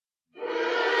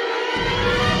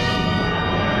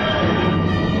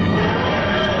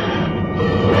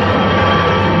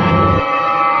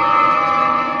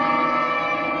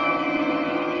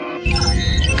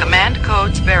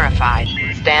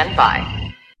identified. Stand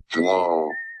by. Hello.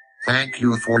 Thank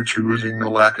you for choosing the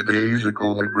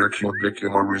Lackadaisical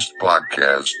Libriculicularist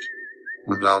podcast.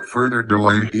 Without further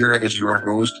delay, here is your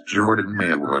host, Jordan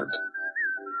Maywood.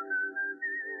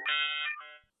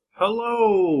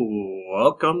 Hello!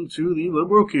 Welcome to the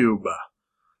LibroCube.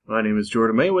 My name is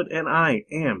Jordan Maywood, and I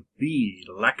am the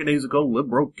Lackadaisical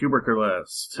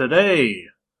Librocubiculist. Today,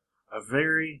 a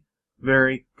very,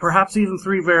 perhaps even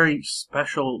very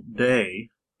special day.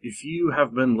 If you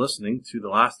have been listening to the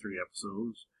last 3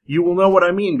 episodes, you will know what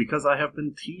I mean, because I have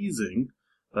been teasing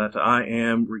that I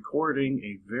am recording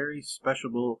a very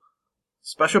special?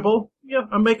 Yeah,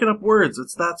 I'm making up words,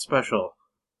 it's that special.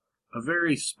 A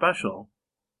very special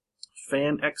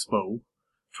FanExpo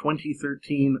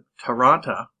 2013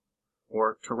 Toronto,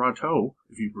 or Toronto,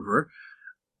 if you prefer,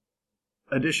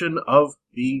 edition of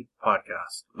the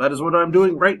podcast. That is what I'm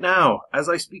doing right now, as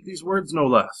I speak these words, no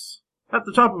less. At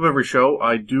the top of every show,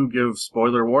 I do give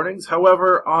spoiler warnings.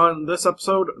 However, on this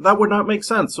episode, that would not make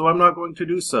sense, so I'm not going to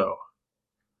do so.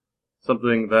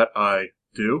 Something that I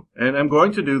do, and I'm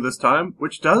going to do this time,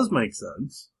 which does make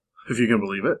sense, if you can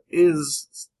believe it,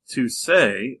 is to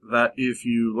say that if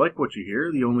you like what you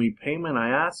hear, the only payment I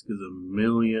ask is $1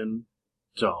 million.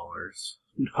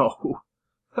 No,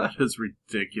 that is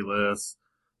ridiculous.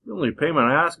 The only payment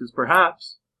I ask is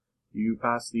perhaps you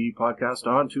pass the podcast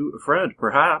on to a friend.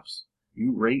 Perhaps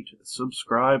you rate,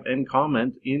 subscribe, and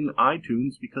comment in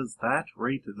iTunes, because that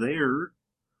right there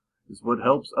is what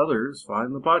helps others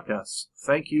find the podcast.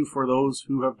 Thank you for those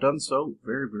who have done so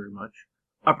very much.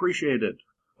 Appreciated.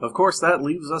 Of course, that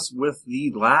leaves us with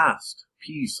the last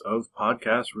piece of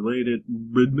podcast-related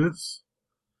business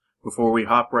before we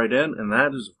hop right in, and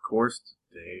that is, of course,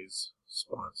 today's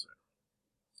sponsor.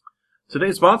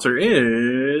 Today's sponsor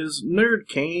is Nerd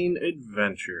Cane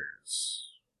Adventures.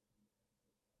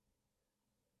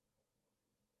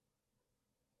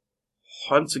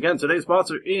 Once again, today's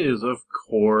sponsor is, of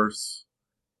course,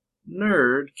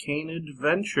 Nerd Cane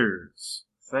Adventures.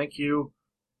 Thank you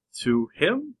to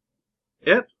him,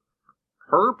 it,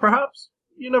 her, perhaps?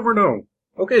 You never know.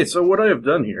 Okay, so what I have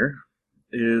done here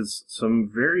is some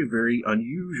very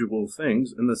unusual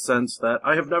things in the sense that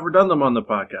I have never done them on the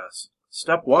podcast.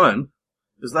 Step 1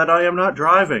 is that I am not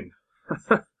driving.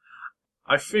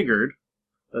 I figured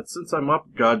that since I'm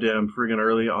up goddamn friggin'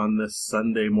 early on this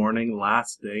Sunday morning,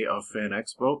 last day of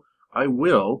FanExpo, I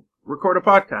will record a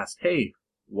podcast. Hey,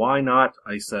 why not,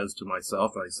 I says to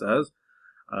myself,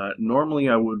 normally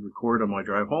I would record on my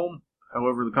drive home.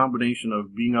 However, the combination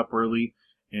of being up early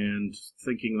and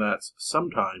thinking that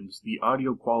sometimes the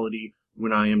audio quality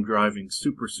when I am driving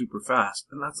super fast,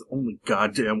 and that's the only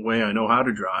goddamn way I know how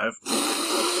to drive,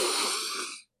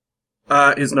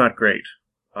 is not great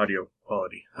audio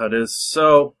quality. That is,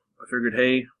 so I figured,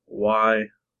 hey, why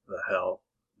the hell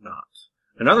not?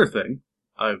 Another thing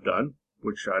I've done,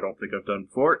 which I don't think I've done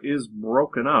before, is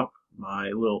broken up my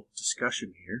little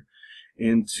discussion here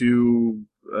into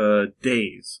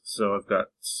days. So I've got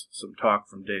some talk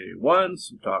from day 1,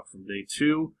 some talk from day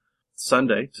 2.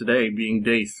 Sunday, today being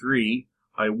day 3,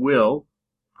 I will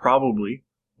probably,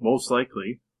 most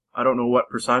likely, I don't know what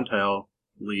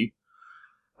percentile-ly,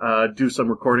 do some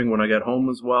recording when I get home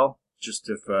as well, just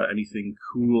if anything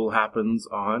cool happens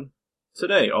on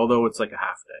today, although it's like a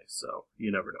half day, so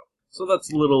you never know. So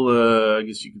that's a little, I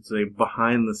guess you could say,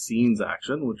 behind-the-scenes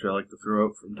action, which I like to throw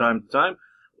out from time to time.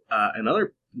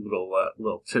 Another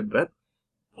little tidbit,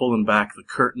 pulling back the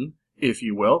curtain, if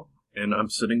you will, and I'm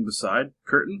sitting beside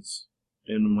curtains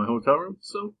in my hotel room,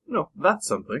 so, that's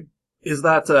something, is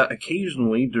that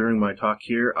occasionally during my talk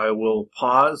here, I will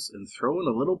pause and throw in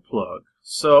a little plug.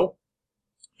 So,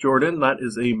 Jordan, that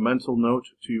is a mental note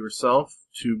to yourself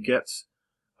to get,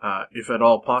 if at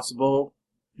all possible,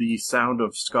 the sound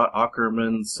of Scott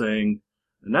Aukerman saying,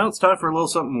 and now it's time for a little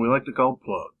something we like to call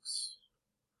plugs.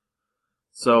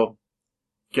 So,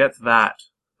 get that,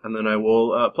 and then I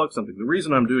will plug something. The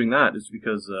reason I'm doing that is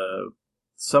because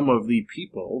some of the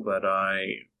people that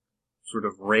I sort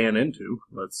of ran into,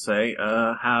 let's say,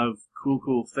 have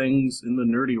cool things in the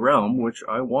nerdy realm which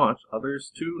I want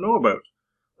others to know about.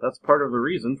 That's part of the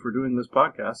reason for doing this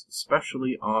podcast,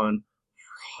 especially on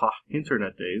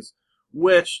internet days,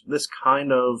 which this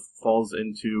kind of falls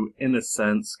into, in a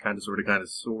sense, kind of.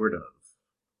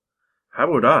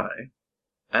 How would I,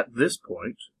 at this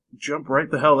point, jump right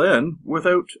the hell in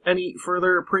without any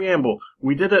further preamble?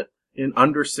 We did it in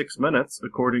under 6 minutes,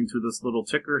 according to this little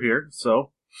ticker here,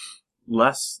 so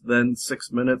less than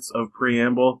 6 minutes of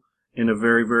preamble in a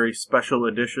very special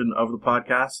edition of the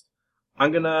podcast.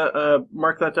 I'm gonna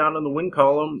mark that down in the win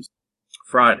column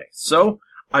Friday. So,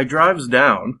 I drives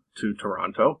down to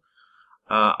Toronto.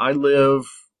 I live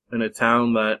in a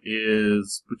town that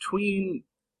is between...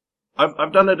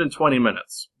 I've done it in 20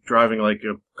 minutes, driving like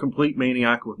a complete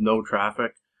maniac with no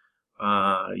traffic.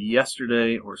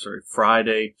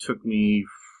 Friday took me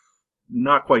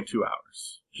not quite 2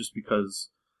 hours, just because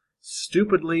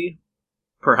stupidly,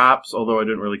 perhaps, although I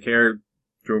didn't really care,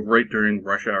 drove right during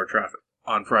rush hour traffic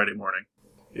on Friday morning.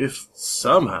 If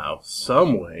somehow,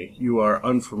 someway, you are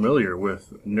unfamiliar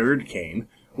with Nerd Cane,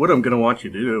 what I'm going to want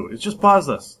you to do is just pause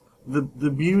this.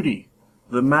 The beauty,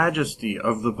 the majesty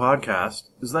of the podcast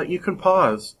is that you can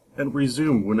pause and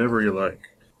resume whenever you like.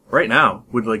 Right now,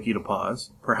 would like you to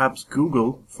pause, perhaps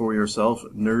Google for yourself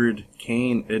Nerd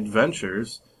Cane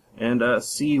Adventures, and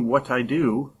see what I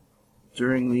do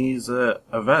during these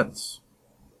events.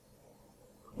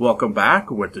 Welcome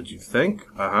back. What did you think?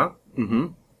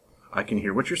 I can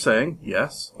hear what you're saying.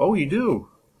 Yes. Oh, you do.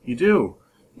 You do.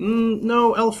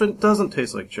 No, elephant doesn't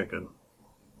taste like chicken.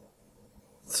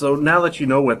 So now that you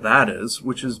know what that is,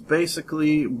 which is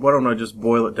basically, why don't I just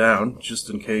boil it down, just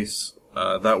in case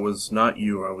that was not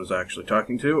you I was actually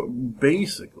talking to.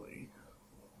 Basically,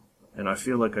 and I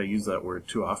feel like I use that word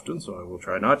too often, so I will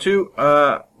try not to.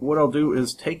 What I'll do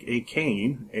is take a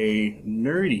cane, a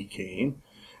nerdy cane,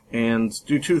 and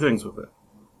do two things with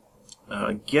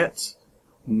it. Get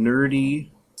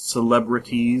nerdy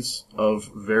celebrities of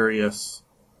various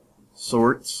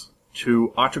sorts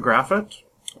to autograph it.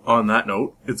 On that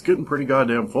note, it's getting pretty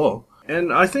goddamn full.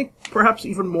 And I think perhaps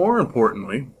even more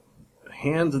importantly,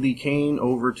 hand the cane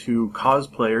over to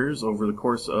cosplayers over the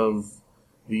course of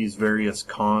these various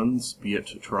cons, be it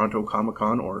Toronto Comic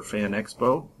Con or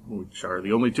FanExpo, which are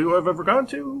the only two I've ever gone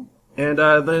to, and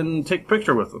then take a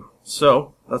picture with them.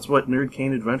 So, that's what Nerd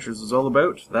Cane Adventures is all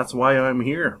about. That's why I'm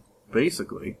here,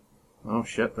 basically. Oh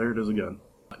shit, there it is again.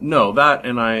 No, that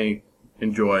and I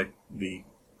enjoy the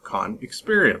con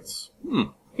experience.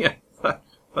 Yeah,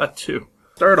 that too.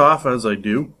 Start off as I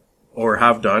do, or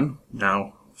have done,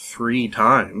 now 3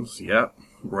 times, yep,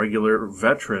 regular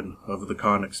veteran of the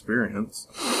con experience.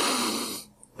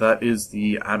 That is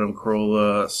the Adam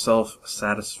Carolla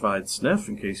self-satisfied sniff,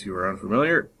 in case you were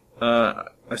unfamiliar.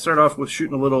 I start off with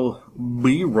shooting a little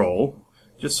B-roll,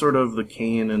 just sort of the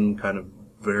cane in kind of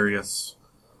various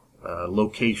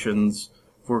locations.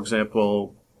 For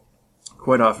example,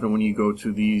 quite often when you go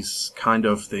to these kind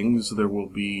of things, there will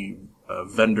be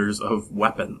vendors of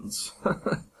weapons,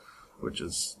 which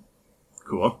is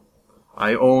cool.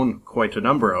 I own quite a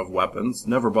number of weapons.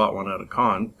 Never bought one at a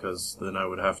con, because then I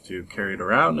would have to carry it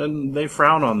around, and they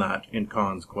frown on that in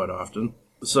cons quite often.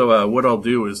 So what I'll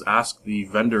do is ask the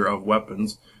vendor of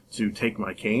weapons to take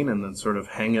my cane and then sort of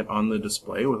hang it on the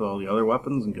display with all the other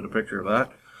weapons and get a picture of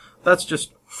that. That's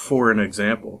just for an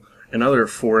example. Another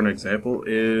for an example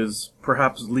is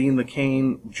perhaps lean the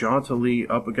cane jauntily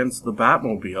up against the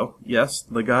Batmobile. Yes,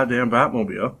 the goddamn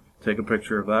Batmobile. Take a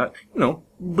picture of that.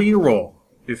 B-roll,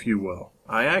 if you will.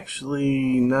 I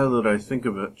actually, now that I think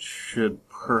of it, should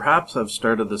perhaps have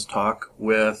started this talk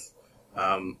with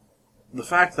the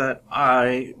fact that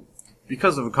I,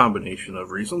 because of a combination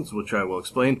of reasons, which I will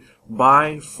explain,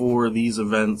 buy for these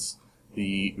events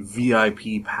the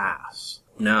VIP pass.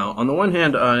 Now, on the one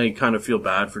hand, I kind of feel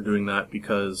bad for doing that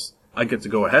because I get to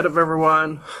go ahead of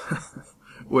everyone,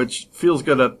 which feels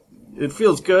good. It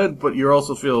feels good, but you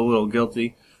also feel a little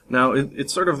guilty. Now,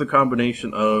 it's sort of the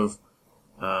combination of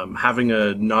having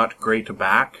a not great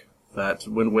back that,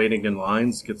 when waiting in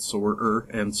lines, gets sorer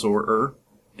and sorer,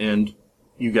 and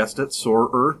you guessed it,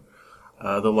 sorer,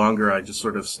 the longer I just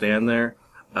sort of stand there.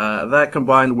 That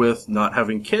combined with not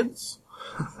having kids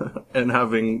and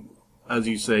having, as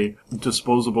you say,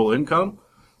 disposable income.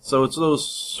 So it's those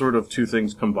sort of two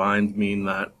things combined mean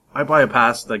that I buy a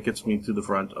pass that gets me to the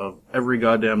front of every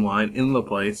goddamn line in the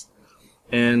place.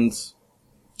 And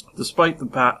despite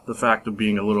the fact of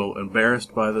being a little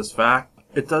embarrassed by this fact,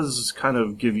 it does kind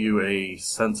of give you a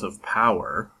sense of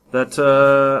power that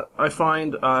I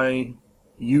find I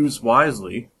use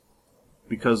wisely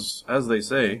because, as they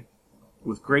say,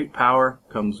 with great power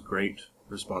comes great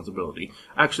responsibility.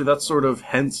 Actually, that's sort of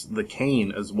hence the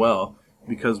cane as well,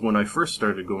 because when I first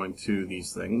started going to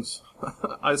these things,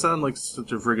 I sound like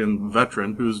such a friggin'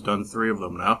 veteran who's done 3 of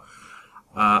them now.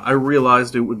 I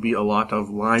realized it would be a lot of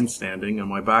line standing, and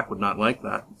my back would not like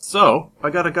that. So, I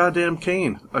got a goddamn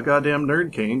cane, a goddamn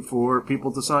nerd cane for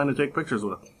people to sign and take pictures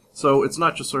with. So, it's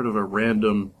not just sort of a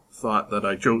random thought that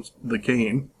I chose the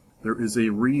cane. There is a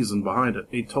reason behind it.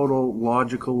 A total,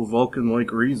 logical,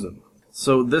 Vulcan-like reason.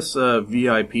 So this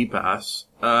VIP pass,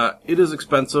 it is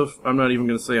expensive. I'm not even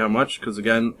going to say how much, because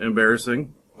again,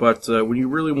 embarrassing. But when you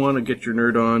really want to get your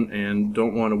nerd on and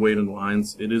don't want to wait in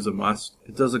lines, it is a must.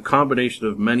 It does a combination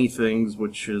of many things,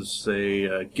 which is,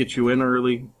 say, get you in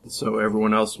early, so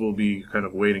everyone else will be kind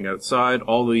of waiting outside.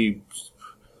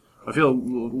 I feel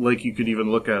like you could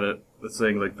even look at it as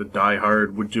saying, like, the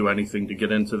die-hard would do anything to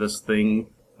get into this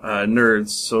thing, nerds.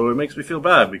 So it makes me feel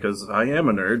bad, because I am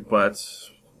a nerd, but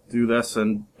do this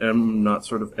and am not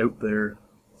sort of out there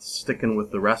sticking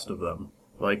with the rest of them.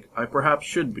 Like I perhaps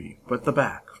should be, but the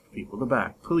back, people, the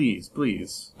back. Please,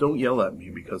 don't yell at me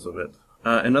because of it.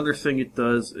 Another thing it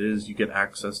does is you get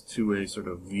access to a sort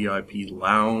of VIP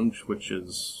lounge, which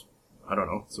is, I don't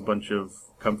know, it's a bunch of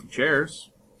comfy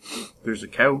chairs. There's a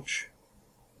couch,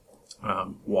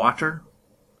 water.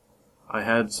 I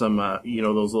had some,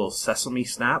 those little sesame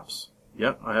snaps.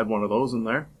 Yep, I had one of those in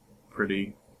there.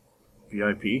 Pretty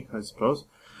VIP, I suppose.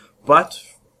 But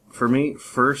for me,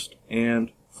 first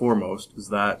and foremost is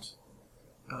that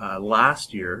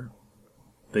last year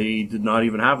they did not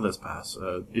even have this pass.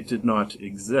 It did not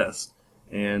exist.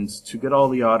 And to get all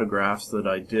the autographs that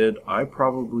I did, I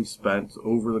probably spent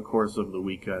over the course of the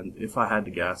weekend, if I had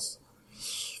to guess,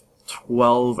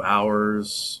 12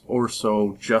 hours or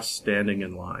so just standing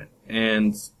in line.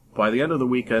 And by the end of the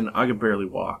weekend, I could barely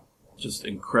walk. Just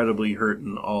incredibly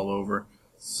hurting all over.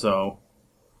 So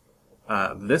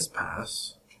this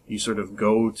pass, you sort of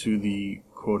go to the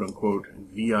quote-unquote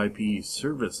VIP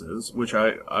services, which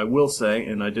I will say,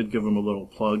 and I did give them a little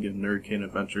plug in Nerd Cane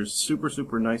Adventures, super,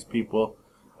 super nice people,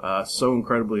 so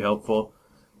incredibly helpful.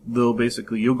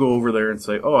 You'll go over there and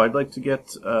say, oh, I'd like to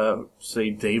get,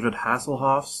 say, David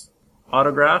Hasselhoff's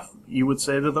autograph, you would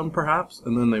say to them, perhaps,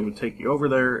 and then they would take you over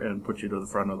there and put you to the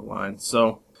front of the line.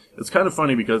 So it's kind of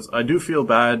funny because I do feel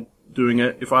bad doing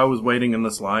it. If I was waiting in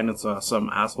this line and saw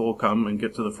some asshole come and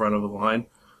get to the front of the line,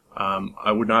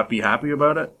 I would not be happy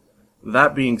about it.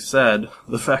 That being said,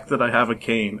 the fact that I have a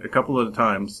cane, a couple of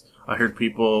times I heard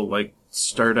people like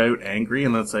start out angry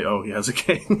and then say, oh, he has a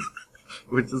cane,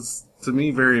 which is to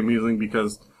me very amusing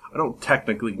because I don't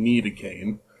technically need a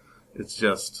cane. It's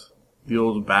just the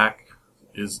old back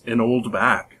is an old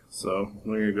back. So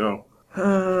there you go.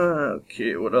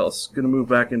 Okay, what else? Gonna move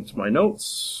back into my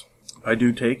notes. I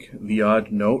do take the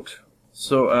odd note.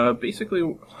 So, basically,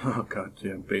 what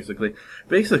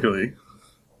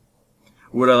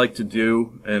I like to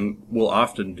do, and will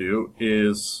often do,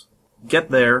 is get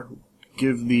there,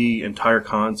 give the entire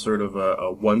con sort of a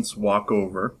once walk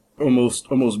over, almost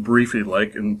briefly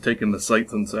like, and take in the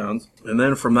sights and sounds. And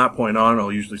then from that point on,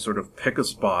 I'll usually sort of pick a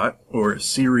spot, or a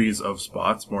series of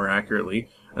spots, more accurately,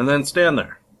 and then stand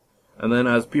there. And then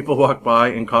as people walk by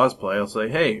in cosplay, I'll say,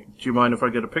 hey, do you mind if I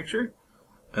get a picture?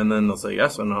 And then they'll say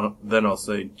yes, and then I'll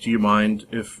say, do you mind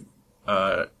if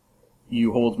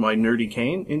you hold my nerdy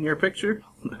cane in your picture?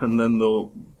 And then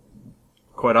they'll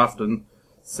quite often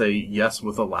say yes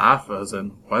with a laugh, as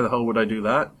in, why the hell would I do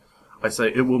that? I say,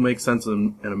 it will make sense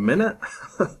in a minute.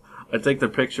 I take their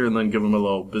picture and then give them a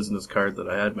little business card that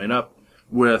I had made up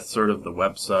with sort of the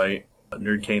website,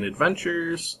 Nerd Cane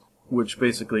Adventures, which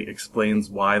basically explains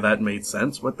why that made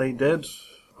sense, what they did.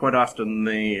 Quite often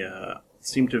they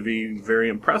seem to be very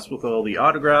impressed with all the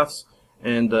autographs,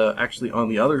 and actually on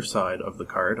the other side of the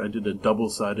card, I did a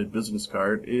double-sided business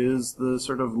card, is the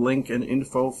sort of link and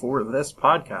info for this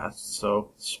podcast,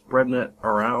 so spreading it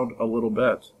around a little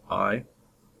bit. I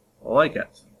like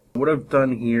it. What I've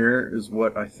done here is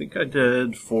what I think I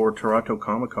did for Toronto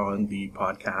Comic Con, the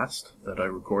podcast that I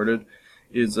recorded,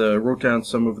 is wrote down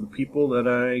some of the people that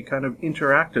I kind of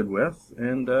interacted with,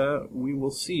 and we will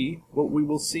see what we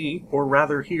will see, or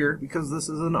rather hear, because this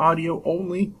is an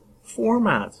audio-only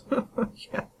format.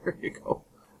 Yeah, there you go.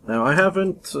 Now, I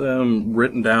haven't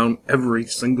written down every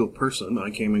single person I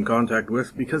came in contact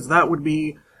with, because that would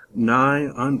be nigh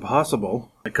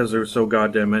impossible, because there's so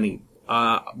goddamn many.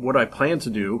 What I plan to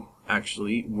do,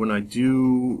 actually, when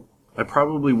I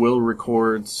probably will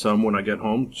record some when I get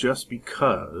home, just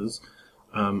because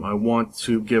I want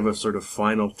to give a sort of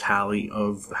final tally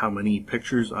of how many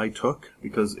pictures I took,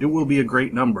 because it will be a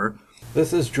great number.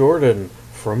 This is Jordan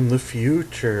from the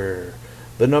future.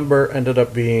 The number ended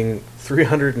up being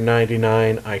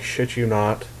 399, I shit you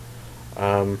not.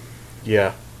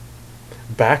 Yeah.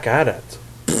 Back at it.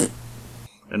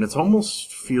 And it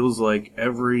almost feels like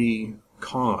every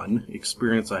con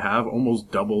experience I have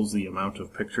almost doubles the amount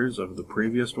of pictures of the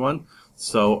previous one.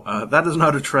 So that is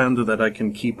not a trend that I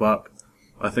can keep up.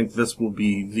 I think this will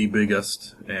be the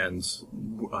biggest, and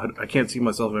I can't see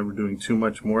myself ever doing too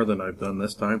much more than I've done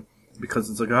this time, because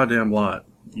it's a goddamn lot.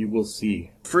 You will see.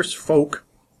 First folk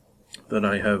that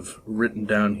I have written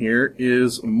down here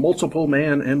is Multiple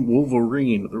Man and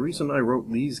Wolverine. The reason I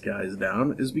wrote these guys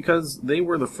down is because they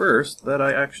were the first that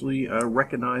I actually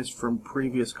recognized from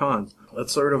previous cons.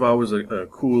 That's sort of always a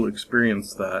cool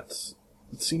experience that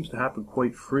it seems to happen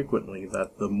quite frequently,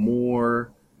 that the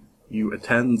more you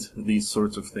attend these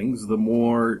sorts of things, the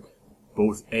more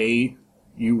both A,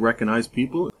 you recognize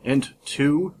people, and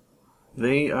 2,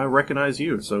 they recognize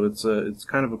you. So it's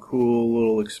kind of a cool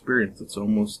little experience. It's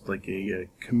almost like a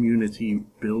community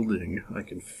building. I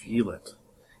can feel it.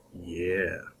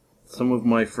 Yeah. Some of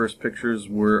my first pictures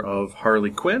were of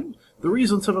Harley Quinn. The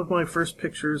reason some of my first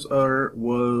pictures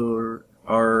were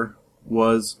of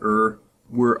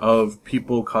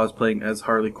people cosplaying as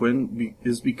Harley Quinn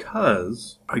is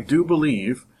because I do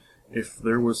believe if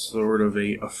there was sort of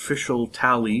a official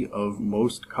tally of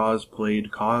most cosplayed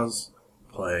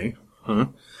cosplay,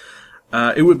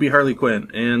 it would be Harley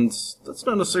Quinn, and that's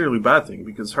not necessarily a bad thing,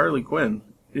 because Harley Quinn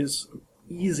is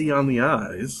easy on the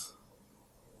eyes,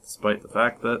 despite the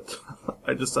fact that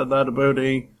I just said that about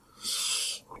a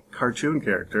cartoon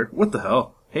character. What the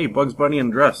hell? Hey, Bugs Bunny in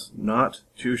a dress. Not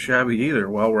too shabby either,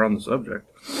 while we're on the subject.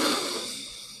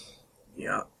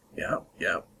 Yeah.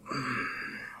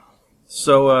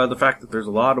 So, the fact that there's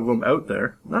a lot of them out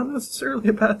there, not necessarily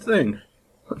a bad thing.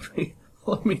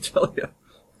 Let me tell you.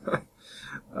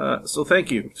 So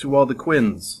thank you to all the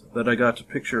Quins that I got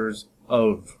pictures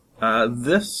of.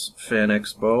 This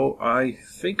FanExpo, I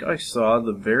think I saw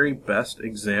the very best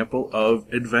example of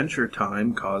Adventure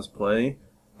Time cosplay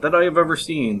that I have ever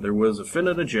seen. There was a Finn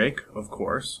and a Jake, of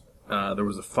course. There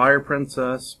was a Fire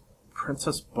Princess,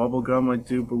 Princess Bubblegum, I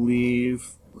do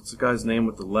believe. What's the guy's name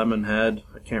with the lemon head?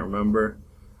 I can't remember.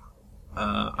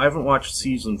 I haven't watched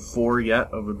season 4 yet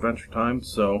of Adventure Time,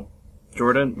 so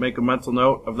Jordan, make a mental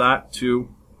note of that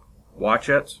to watch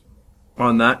it.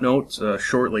 On that note,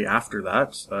 shortly after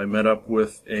that, I met up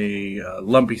with a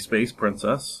lumpy space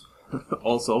princess,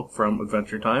 also from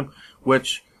Adventure Time,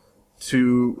 which,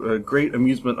 to great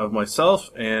amusement of myself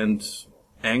and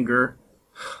anger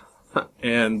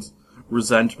and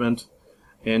resentment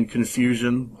and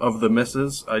confusion of the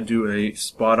missus, I do a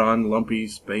spot-on lumpy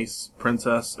space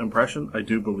princess impression, I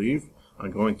do believe.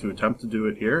 I'm going to attempt to do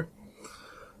it here.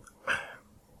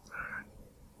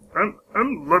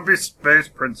 I'm Lumpy Space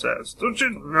Princess. Don't you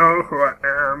know who I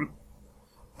am?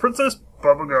 Princess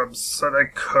Bubblegum said I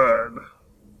could.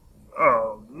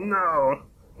 Oh, no.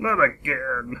 Not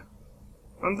again.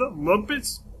 I'm the Lumpy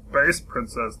Space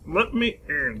Princess. Let me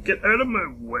in. Get out of my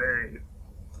way.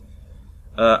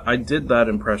 I did that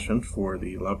impression for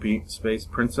the Lumpy Space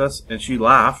Princess, and she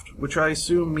laughed, which I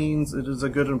assume means it is a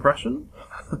good impression?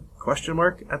 Question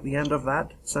mark at the end of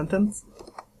that sentence.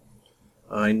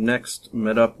 I next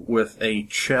met up with a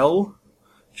Chell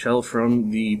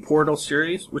from the Portal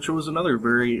series, which was another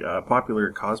very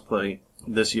popular cosplay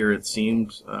this year, it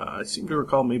seemed. I seem to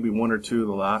recall maybe 1 or 2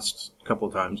 the last couple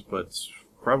of times, but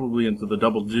probably into the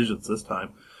double digits this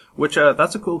time. Which,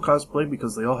 that's a cool cosplay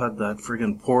because they all had that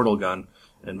friggin' portal gun,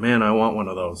 and man, I want one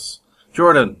of those.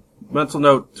 Jordan, mental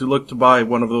note to look to buy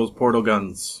one of those portal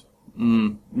guns.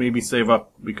 Maybe save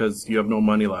up because you have no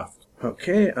money left.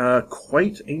 Okay,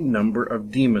 quite a number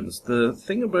of demons. The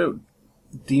thing about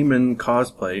demon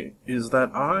cosplay is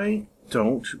that I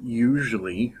don't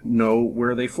usually know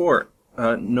where they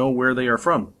are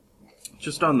from.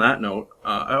 Just on that note,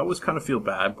 I always kind of feel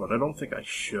bad, but I don't think I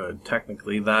should,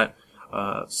 technically, that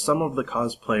some of the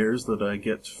cosplayers that I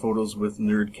get photos with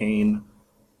Nerd Cane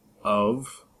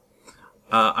of,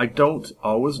 I don't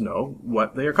always know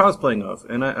what they are cosplaying of.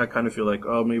 And I kind of feel like,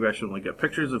 oh, maybe I should only get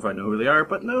pictures if I know who they are.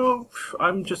 But no,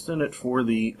 I'm just in it for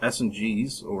the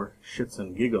S&Gs, or shits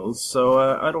and giggles. So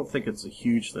I don't think it's a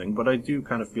huge thing. But I do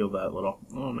kind of feel that little,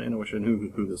 oh man, I wish I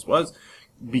knew who this was.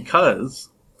 Because,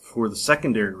 for the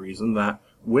secondary reason that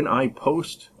when I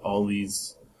post all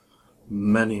these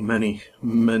many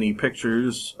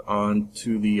pictures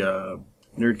onto the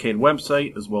Nerdcade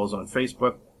website, as well as on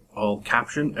Facebook, I'll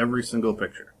caption every single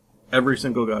picture. Every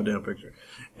single goddamn picture.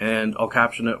 And I'll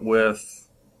caption it with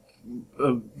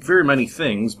very many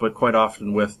things, but quite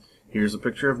often with, here's a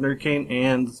picture of Nerdcane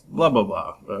and blah blah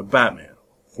blah. Batman,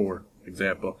 for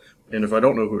example. And if I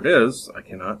don't know who it is, I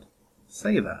cannot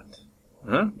say that.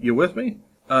 Huh? You with me?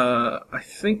 I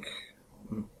think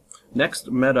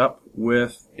next met up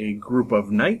with a group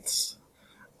of knights.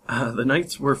 The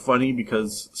knights were funny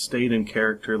because stayed in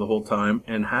character the whole time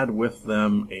and had with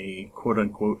them a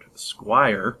quote-unquote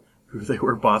squire who they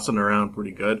were bossing around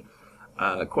pretty good.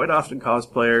 Quite often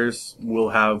cosplayers will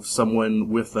have someone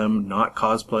with them not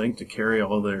cosplaying to carry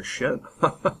all their shit.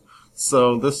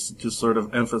 So this just sort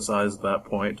of emphasized that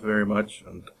point very much,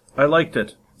 and I liked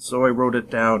it. so I wrote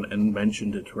it down and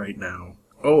mentioned it right now.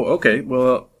 Oh, okay,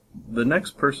 well, the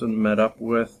next person met up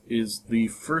with is the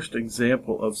first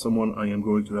example of someone I am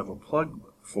going to have a plug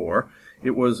for.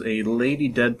 It was a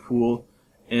Lady Deadpool,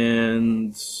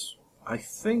 and I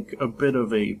think a bit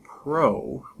of a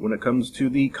pro when it comes to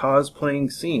the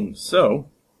cosplaying scene. So,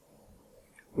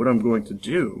 what I'm going to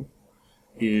do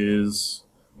is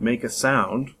make a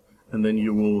sound, and then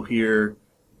you will hear,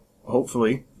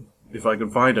 hopefully, if I can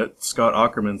find it, Scott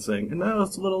Ackerman saying, and now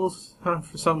it's a little time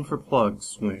for something for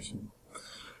plugs.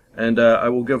 And I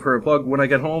will give her a plug when I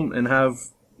get home and have,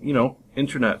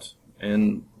 internet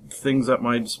and things at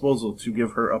my disposal to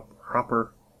give her a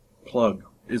proper plug,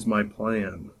 is my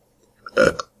plan.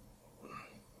 There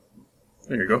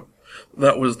you go.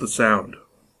 That was the sound.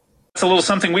 It's a little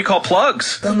something we call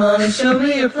plugs. Come on and show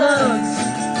me your plugs.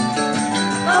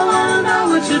 I wanna know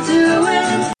what you're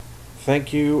doing.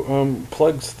 Thank you,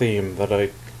 Plugs theme that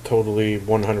I totally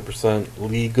 100%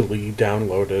 legally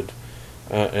downloaded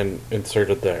and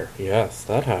inserted there. Yes,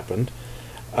 that happened.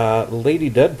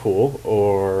 Lady Deadpool,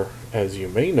 or as you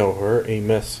may know her, a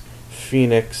Miss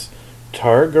Phoenix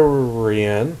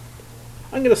Targaryen.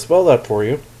 I'm going to spell that for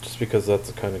you, just because that's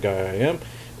the kind of guy I am.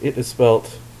 It is spelled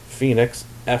Phoenix,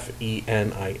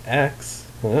 F-E-N-I-X.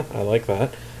 I like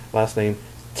that. Last name,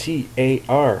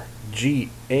 Targaryen.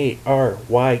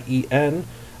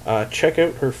 Check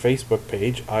out her Facebook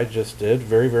page. I just did.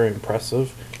 Very, very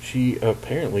impressive. She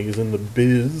apparently is in the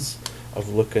biz of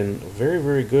looking very,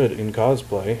 very good in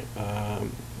cosplay.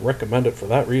 Recommend it for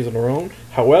that reason alone.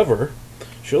 However,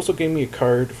 she also gave me a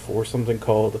card for something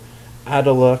called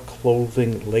Adela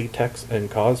Clothing Latex and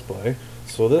Cosplay.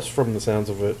 So this, from the sounds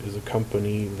of it, is a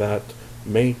company that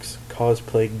makes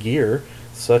cosplay gear,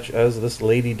 such as this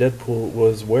Lady Deadpool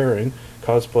was wearing.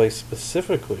 Cosplay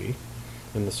specifically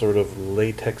in the sort of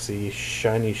latexy,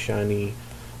 shiny,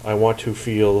 I want to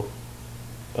feel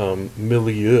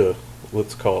milieu,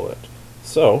 let's call it.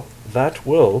 So, that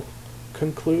will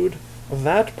conclude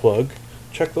that plug.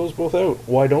 Check those both out.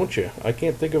 Why don't you? I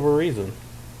can't think of a reason.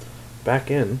 Back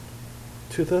in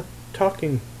to the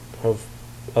talking of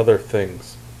other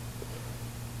things.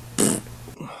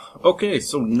 Okay,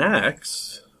 so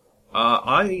next,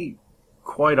 I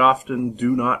quite often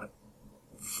do not,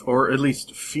 or at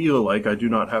least feel like I do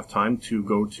not have time to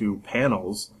go to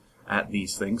panels at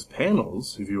these things.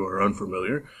 Panels, if you are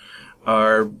unfamiliar,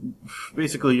 are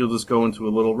basically you'll just go into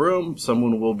a little room,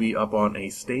 someone will be up on a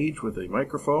stage with a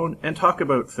microphone and talk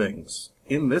about things.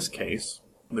 In this case,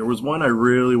 there was one I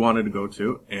really wanted to go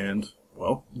to and,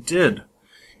 well, did.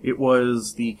 It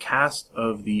was the cast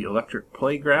of the Electric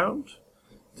Playground,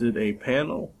 did a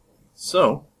panel.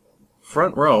 So,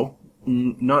 front row,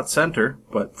 not center,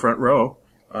 but front row,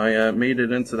 I made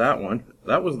it into that one.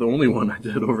 That was the only one I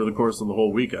did over the course of the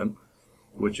whole weekend,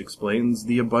 which explains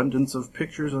the abundance of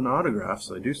pictures and autographs,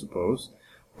 I do suppose.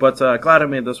 But glad I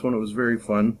made this one. It was very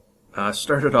fun.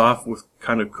 Started off with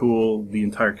kind of cool. The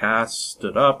entire cast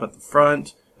stood up at the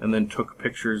front and then took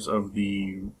pictures of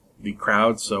the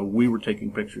crowd. So we were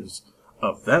taking pictures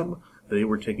of them. They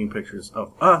were taking pictures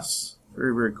of us.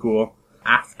 Very, very cool.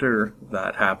 After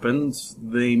that happened,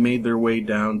 they made their way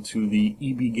down to the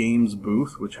EB Games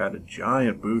booth, which had a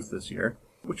giant booth this year,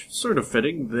 which is sort of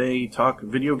fitting. They talk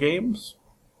video games.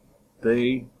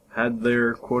 They had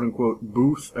their quote-unquote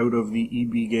booth out of the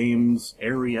EB Games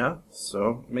area,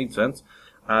 so it made sense.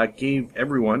 Gave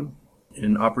everyone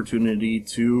an opportunity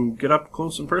to get up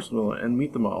close and personal and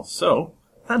meet them all. So,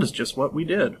 that is just what we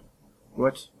did.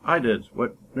 What I did.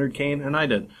 What Nerd Kane and I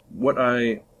did. What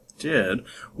I did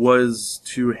was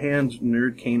to hand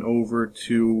Nerd Kane over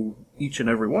to each and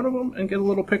every one of them and get a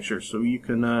little picture, so you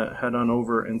can head on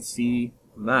over and see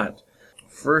that.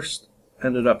 First,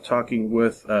 ended up talking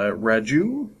with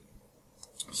Raju.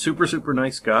 Super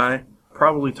nice guy.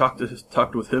 Probably talked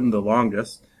with him the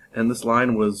longest, and this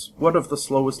line was one of the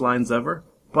slowest lines ever.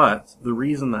 But the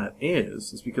reason that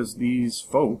is because these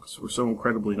folks were so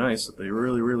incredibly nice that they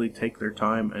really take their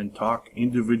time and talk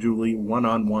individually,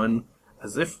 one-on-one,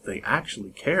 as if they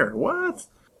actually care. What?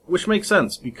 Which makes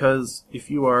sense, because if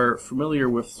you are familiar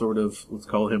with sort of, let's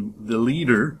call him the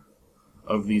leader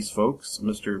of these folks,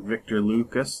 Mr. Victor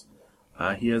Lucas,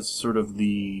 he has sort of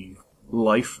the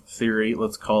life theory,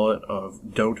 let's call it,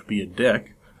 of don't be a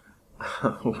dick,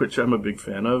 which I'm a big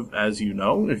fan of. As you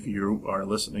know, if you are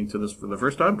listening to this for the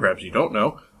first time, perhaps you don't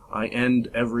know, I end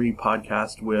every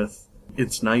podcast with,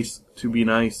 it's nice to be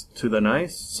nice to the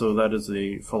nice, so that is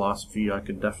a philosophy I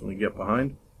can definitely get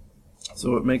behind.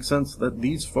 So it makes sense that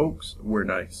these folks were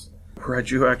nice.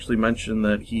 Raju actually mentioned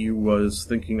that he was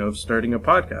thinking of starting a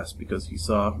podcast because he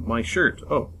saw my shirt.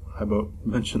 Oh, how about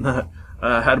mention that?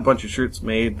 Had a bunch of shirts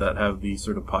made that have the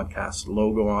sort of podcast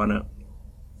logo on it,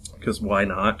 because why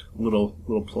not? Little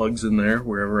plugs in there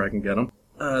wherever I can get them.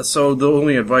 So the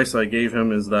only advice I gave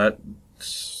him is that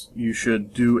you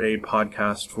should do a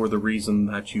podcast for the reason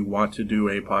that you want to do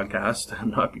a podcast,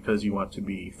 and not because you want to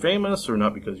be famous or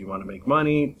not because you want to make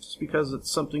money, just because it's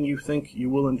something you think you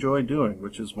will enjoy doing,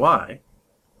 which is why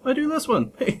I do this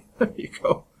one. Hey, there you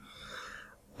go.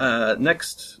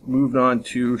 Next, moved on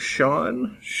to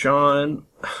Sean. Sean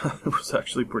was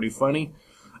actually pretty funny.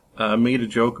 Made a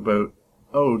joke about,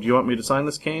 oh, do you want me to sign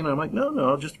this cane? I'm like,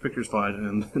 no, just a picture's fine.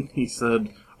 And then he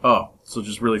said, oh, so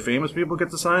just really famous people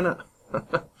get to sign it?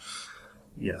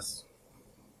 Yes.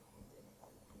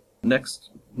 Next,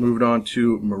 moved on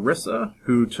to Marissa,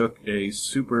 who took a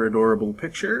super adorable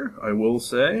picture, I will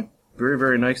say. Very,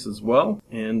 very nice as well.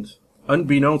 And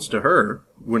unbeknownst to her,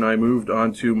 when I moved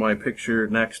on to my picture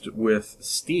next with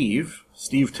Steve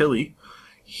Tilley,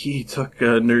 he took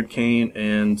a nerd cane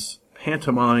and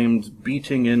pantomimed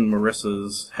beating in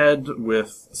Marissa's head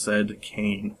with said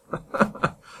cane.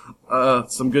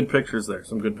 Some good pictures there,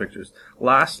 some good pictures.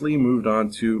 Lastly, moved on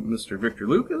to Mr. Victor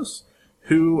Lucas,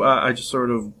 who I just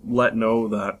sort of let know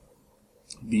that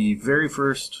the very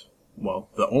first, well,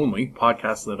 the only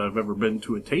podcast that I've ever been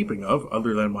to a taping of,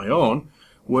 other than my own,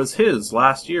 was his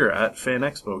last year at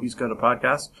FanExpo. He's got a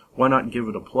podcast. Why not give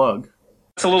it a plug?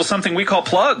 It's a little something we call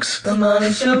plugs. Come on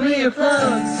and show me your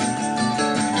plugs.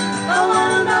 I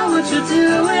wanna know what you're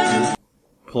doing.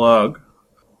 Plug.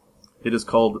 It is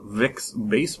called Vic's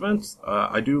Basement.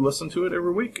 I do listen to it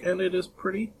every week, and it is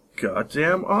pretty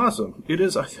goddamn awesome. It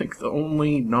is, I think, the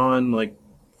only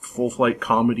full-flight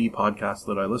comedy podcast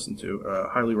that I listen to.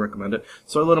 Highly recommend it.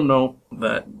 So I let him know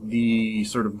that the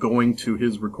sort of going to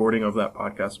his recording of that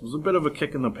podcast was a bit of a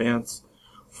kick in the pants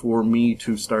for me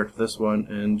to start this one,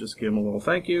 and just give him a little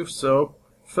thank you. So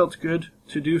felt good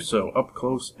to do so, up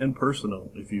close and personal,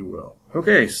 if you will.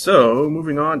 Okay, so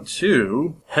moving on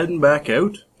to heading back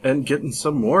out and getting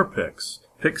some more picks.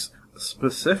 Picks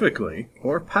specifically,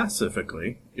 or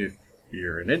pacifically, if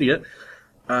you're an idiot,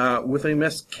 with a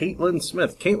Miss Caitlin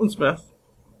Smith. Caitlin Smith,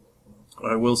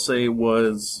 I will say,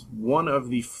 was one of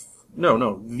the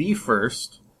the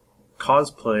first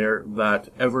cosplayer that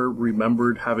ever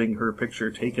remembered having her picture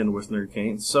taken with Nerd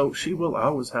Cane, so she will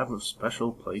always have a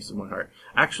special place in my heart.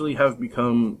 Actually have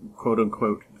become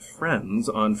quote-unquote friends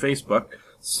on Facebook,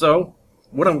 so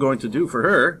what I'm going to do for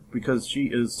her, because she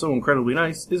is so incredibly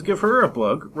nice, is give her a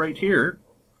plug right here.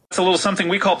 It's a little something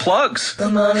we call plugs.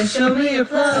 Come on and show me your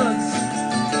plugs.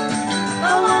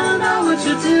 I wanna know what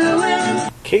you're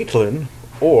doing. Caitlin,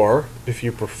 or if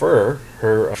you prefer,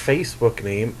 her Facebook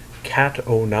name,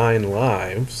 Cat09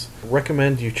 Lives.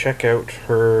 Recommend you check out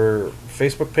her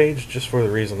Facebook page just for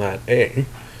the reason that A,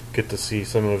 get to see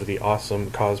some of the awesome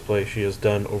cosplay she has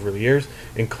done over the years,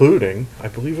 including, I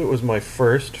believe it was my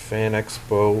first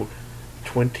FanExpo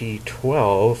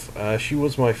 2012. She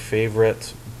was my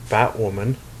favorite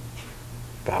Catwoman,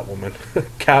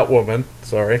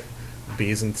 sorry.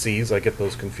 B's and C's, I get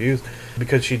those confused,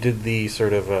 because she did the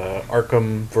sort of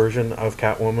Arkham version of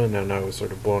Catwoman, and I was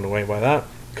sort of blown away by that.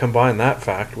 Combine that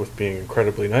fact with being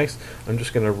incredibly nice. I'm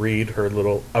just going to read her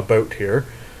little about here.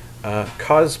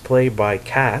 Cosplay by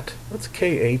Cat, that's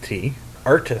K-A-T.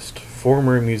 Artist,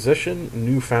 former musician,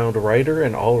 newfound writer,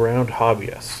 and all-around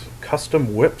hobbyist.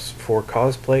 Custom whips for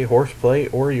cosplay, horseplay,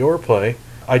 or your play.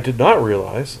 I did not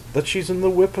realize that she's in the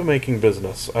whip-making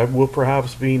business. I will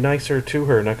perhaps be nicer to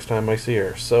her next time I see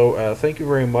her. So thank you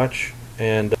very much.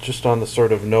 And just on the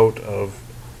sort of note of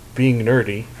being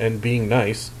nerdy and being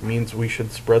nice means we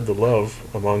should spread the love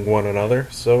among one another.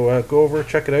 So go over,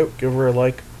 check it out, give her a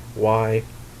like. Why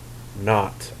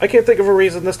not? I can't think of a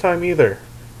reason this time either.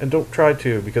 And don't try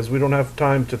to, because we don't have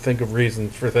time to think of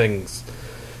reasons for things.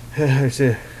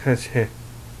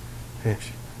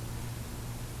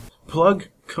 Plug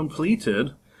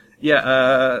completed.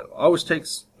 Yeah, always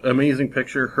takes amazing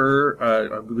picture. Her,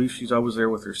 I believe she's always there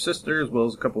with her sister, as well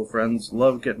as a couple of friends.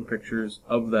 Love getting pictures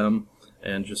of them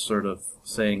and just sort of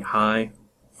saying hi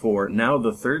for now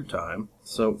the third time.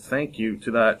 So thank you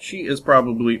to that. She is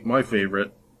probably my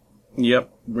favorite.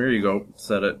 Yep, there you go.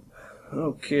 Said it.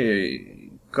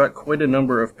 Okay. Got quite a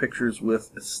number of pictures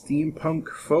with steampunk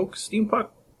folks.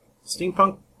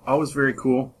 Steampunk, always very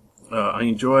cool. I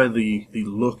enjoy the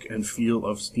look and feel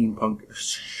of steampunk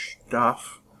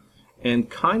stuff, and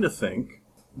kind of think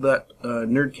that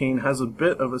Nerd Cane has a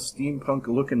bit of a steampunk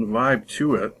looking vibe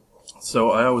to it.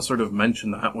 So I always sort of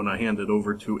mention that when I hand it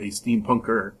over to a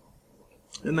steampunker,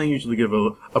 and they usually give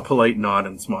a polite nod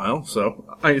and smile,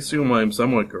 so I assume I'm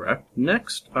somewhat correct.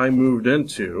 Next, I moved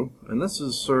into, and this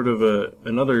is sort of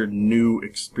another new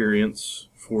experience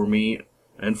for me,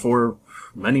 and for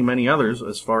many, many others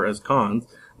as far as cons,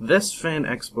 this Fan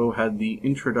Expo had the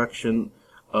introduction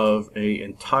of a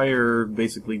entire,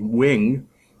 basically, wing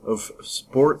of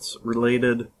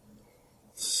sports-related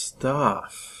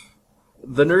stuff.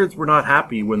 The nerds were not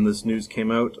happy when this news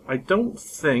came out. I don't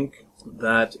think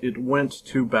that it went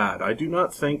too bad. I do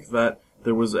not think that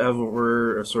there was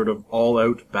ever a sort of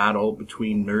all-out battle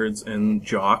between nerds and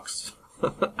jocks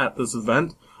at this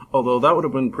event, although that would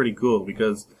have been pretty cool,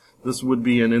 because this would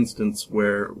be an instance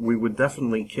where we would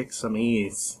definitely kick some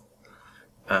ass.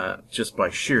 Just by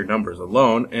sheer numbers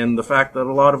alone, and the fact that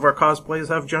a lot of our cosplays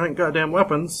have giant goddamn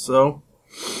weapons, so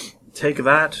take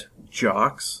that,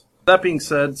 jocks. That being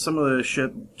said, some of the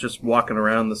shit, just walking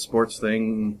around the sports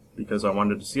thing, because I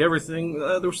wanted to see everything,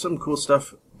 there was some cool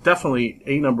stuff. Definitely,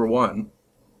 number one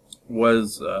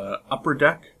was Upper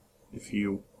Deck. If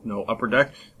you know Upper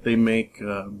Deck, they make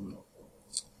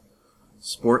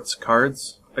sports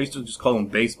cards. I used to just call them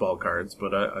baseball cards,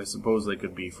 but I suppose they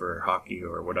could be for hockey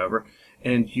or whatever.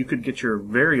 And you could get your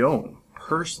very own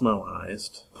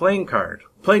personalized playing card.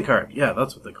 Playing card, yeah,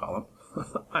 that's what they call them.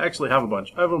 I actually have a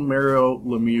bunch. I have a Mario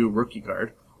Lemieux rookie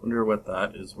card. Wonder what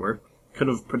that is worth. Could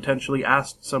have potentially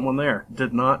asked someone there.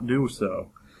 Did not do so.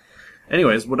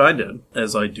 Anyways, what I did,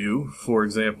 as I do, for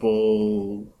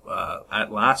example,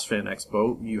 at last Fan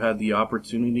Expo, you had the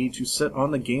opportunity to sit on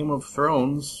the Game of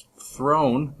Thrones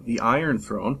throne, the Iron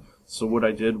Throne. So what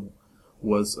I did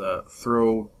was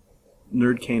throw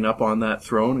Nerd Kane up on that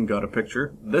throne and got a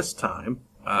picture. This time,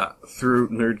 threw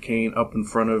Nerd Kane up in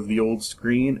front of the old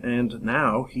screen, and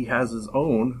now he has his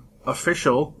own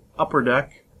official Upper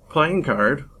Deck playing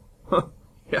card.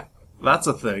 Yeah, that's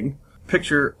a thing.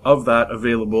 Picture of that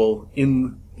available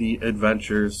in the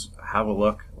adventures. Have a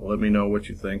look. Let me know what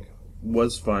you think.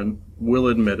 Was fun. Will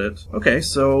admit it. Okay,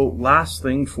 so last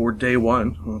thing for day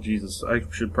one. Oh, Jesus, I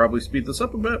should probably speed this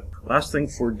up a bit. Last thing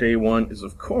for day one is,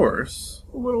 of course,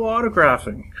 a little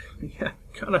autographing. Yeah,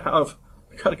 gotta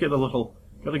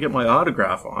get my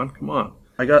autograph on. Come on.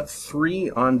 I got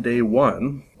 3 on day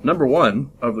one. Number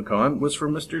 1 of the con was for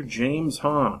Mr. James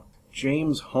Hong.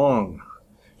 James Hong.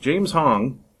 James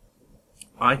Hong,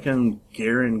 I can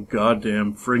guarantee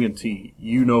goddamn friggin'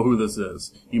 you know who this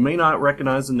is. You may not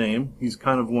recognize the name. He's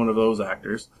kind of one of those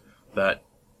actors that,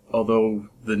 although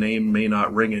the name may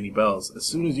not ring any bells, as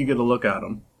soon as you get a look at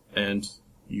him, and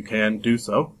you can do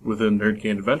so within Nerd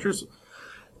Cane Adventures,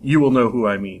 you will know who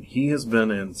I mean. He has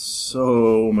been in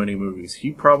so many movies.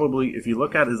 He probably, if you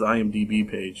look at his IMDb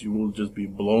page, you will just be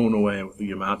blown away with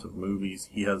the amount of movies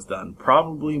he has done.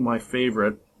 Probably my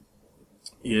favorite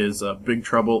is Big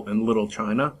Trouble in Little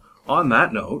China. On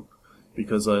that note,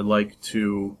 because I like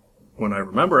to, when I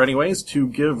remember anyways, to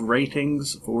give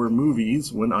ratings for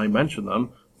movies when I mention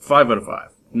them, 5 out of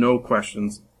 5. No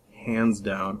questions. Hands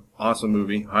down. Awesome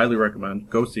movie. Highly recommend.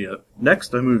 Go see it.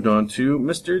 Next, I moved on to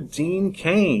Mr. Dean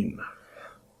Cain.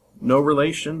 No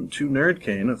relation to Nerd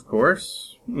Cane, of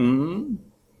course.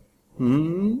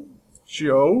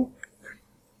 Joke.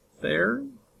 There.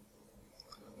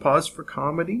 Pause for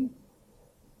comedy.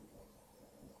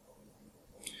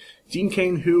 Dean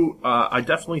Cain, who I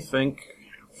definitely think,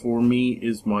 for me,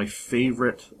 is my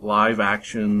favorite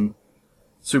live-action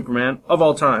Superman of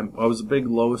all time. I was a big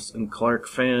Lois and Clark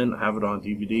fan. I have it on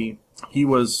DVD. He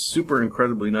was super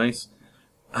incredibly nice.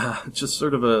 Just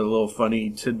sort of a little funny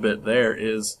tidbit there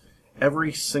is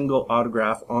every single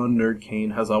autograph on Nerd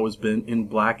Cane has always been in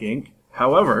black ink.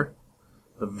 However,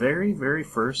 the very, very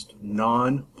first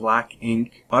non-black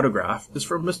ink autograph is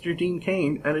from Mr. Dean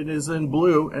Cain, and it is in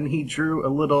blue, and he drew a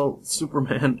little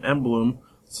Superman emblem,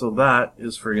 so that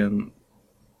is friggin'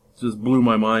 just blew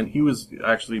my mind. He was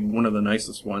actually one of the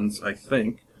nicest ones, I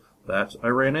think, that I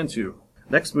ran into.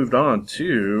 Next, moved on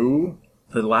to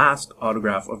the last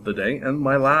autograph of the day, and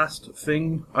my last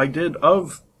thing I did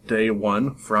of day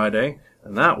one, Friday,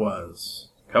 and that was,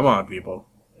 come on people,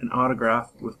 an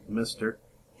autograph with Mr.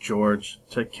 George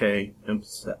Takei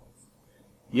himself.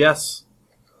 Yes,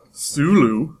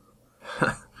 Sulu.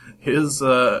 His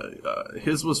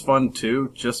was fun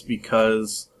too, just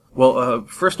because. Well,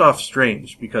 first off,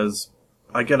 strange because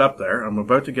I get up there. I'm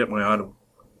about to get my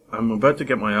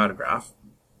autograph.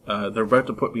 They're about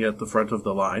to put me at the front of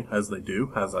the line, as they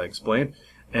do, as I explained,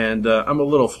 and I'm a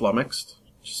little flummoxed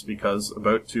just because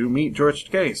about to meet George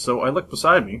Takei. So I look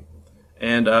beside me,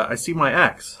 and I see my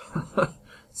ex.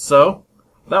 So.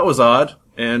 That was odd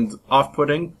and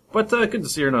off-putting, but good to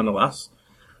see her nonetheless.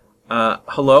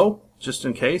 Hello, just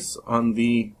in case, on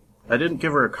the... I didn't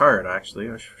give her a card, actually.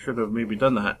 I should have maybe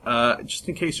done that. Just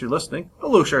in case you're listening.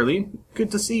 Hello, Charlene.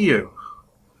 Good to see you.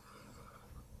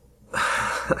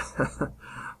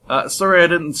 Sorry I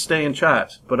didn't stay and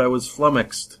chat, but I was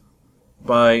flummoxed.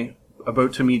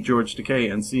 about to meet George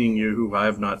Takei and seeing you, who I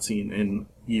have not seen in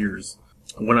years.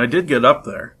 When I did get up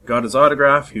there, got his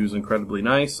autograph, he was incredibly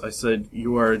nice. I said,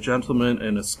 "You are a gentleman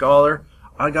and a scholar."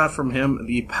 I got from him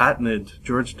the patented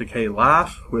George Takei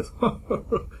laugh with,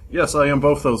 "Yes, I am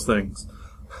both those things."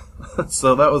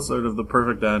 So that was sort of the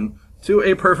perfect end to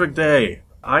a perfect day.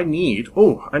 I know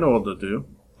what to do.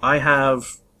 I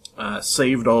have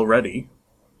saved already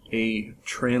a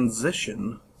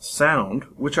transition sound,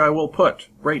 which I will put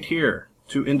right here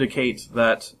to indicate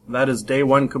that is day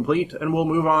 1 complete, and we'll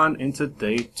move on into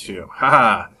day 2.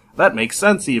 Haha, that makes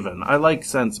sense even. I like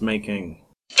sense making.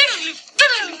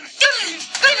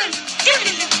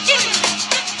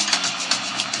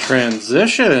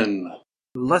 Transition.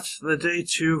 Let the day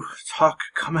 2 talk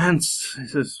commence.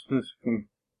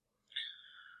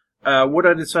 What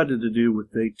I decided to do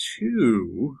with day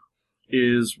 2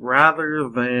 is rather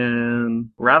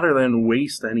than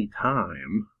waste any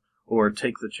time or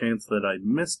take the chance that I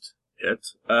missed it,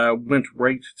 went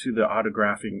right to the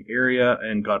autographing area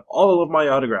and got all of my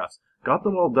autographs. Got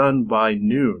them all done by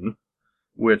noon,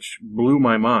 which blew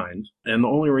my mind. And the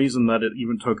only reason that it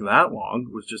even took that long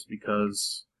was just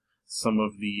because some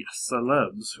of the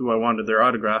celebs who I wanted their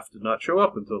autograph did not show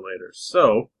up until later.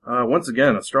 So, once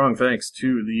again, a strong thanks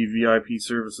to the VIP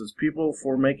services people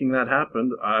for making that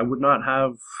happen. I would not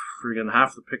have friggin'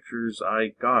 half the pictures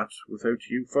I got without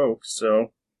you folks,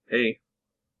 so, hey,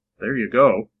 there you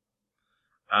go.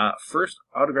 First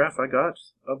autograph I got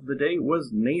of the day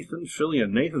was Nathan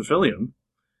Fillion. Nathan Fillion,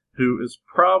 who is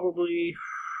probably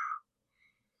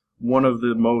one of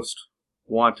the most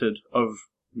wanted of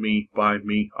me by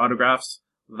me autographs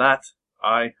that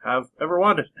I have ever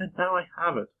wanted, and now I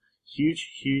have it.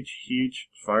 Huge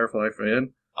Firefly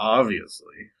fan,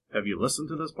 obviously. Have you listened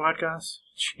to this podcast?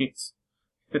 Jeez.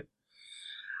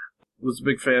 Was a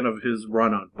big fan of his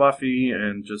run on Buffy,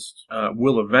 and just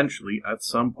will eventually, at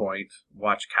some point,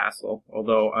 watch Castle,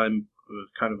 although I'm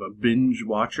kind of a binge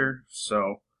watcher,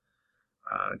 so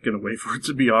gonna wait for it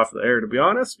to be off the air, to be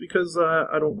honest, because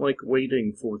I don't like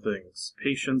waiting for things.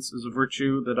 Patience is a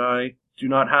virtue that I do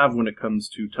not have when it comes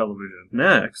to television.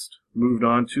 Next, moved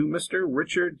on to Mr.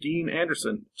 Richard Dean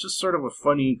Anderson. Just sort of a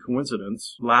funny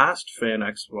coincidence. Last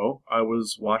FanExpo, I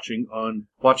was watching on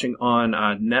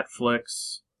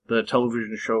Netflix the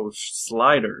television show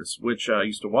Sliders, which I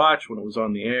used to watch when it was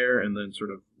on the air, and then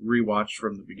sort of rewatched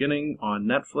from the beginning on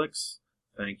Netflix.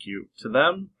 Thank you to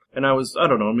them. And I was,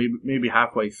 maybe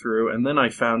halfway through, and then I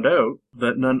found out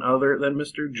that none other than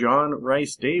Mr. John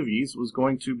Rice Davies was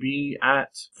going to be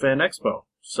at FanExpo.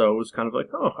 So it was kind of like,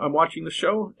 oh, I'm watching the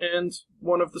show, and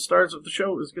one of the stars of the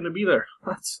show is going to be there.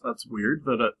 That's weird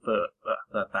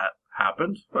that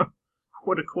happened.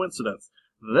 What a coincidence.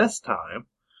 This time,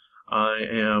 I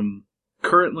am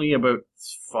currently about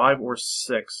 5 or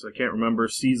 6, I can't remember,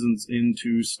 seasons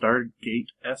into Stargate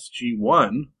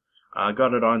SG-1. I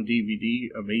got it on DVD.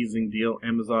 Amazing deal.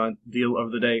 Amazon deal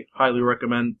of the day. Highly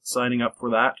recommend signing up for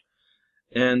that.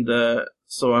 And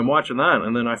so I'm watching that,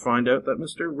 and then I find out that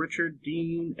Mr. Richard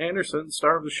Dean Anderson,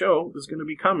 star of the show, is going to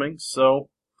be coming. So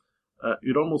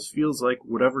it almost feels like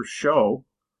whatever show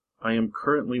I am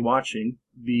currently watching,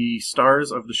 the stars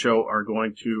of the show are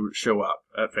going to show up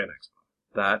at FanExpo.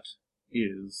 That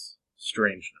is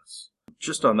strangeness.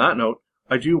 Just on that note,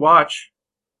 I do watch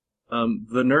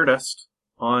The Nerdist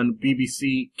on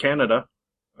BBC Canada,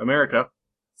 America.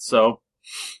 So,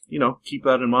 keep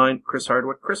that in mind. Chris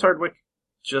Hardwick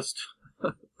just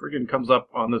friggin' comes up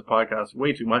on this podcast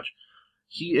way too much.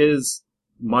 He is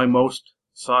my most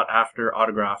sought after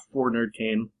autograph for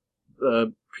Nerdcane,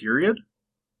 period.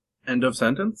 End of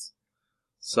sentence.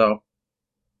 So,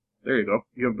 there you go.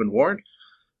 You have been warned.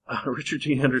 Richard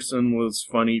T. Henderson was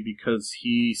funny because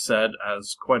he said,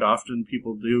 as quite often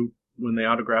people do when they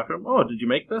autograph him, "Oh, did you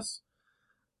make this?"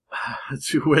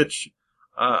 To which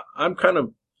I'm kind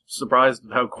of surprised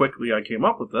at how quickly I came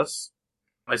up with this.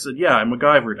 I said, "Yeah, I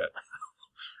MacGyvered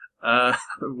it,"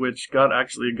 which got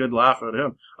actually a good laugh out of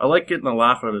him. I like getting a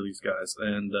laugh out of these guys,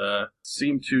 and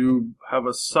seem to have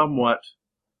a somewhat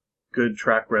good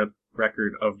track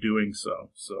record of doing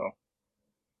so. So,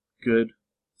 good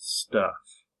stuff.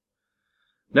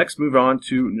 Next, move on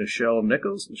to Nichelle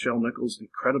Nichols. Nichelle Nichols,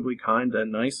 incredibly kind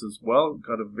and nice as well.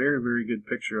 Got a very, very good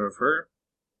picture of her.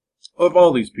 Of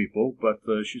all these people, but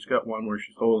she's got one where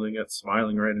she's holding it,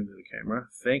 smiling right into the camera.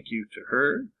 Thank you to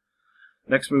her.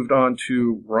 Next, moved on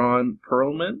to Ron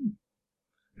Perlman,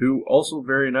 who also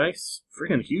very nice.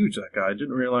 Freaking huge, that guy. I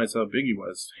didn't realize how big he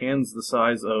was. Hands the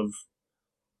size of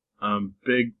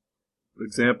big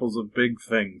examples of big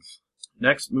things.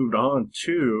 Next, moved on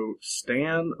to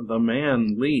Stan the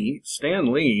Man Lee.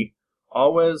 Stan Lee,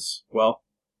 always, well,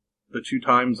 the 2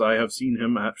 times I have seen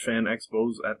him at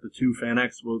FanExpos, at the 2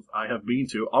 FanExpos I have been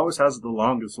to, always has the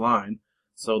longest line.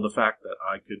 So the fact that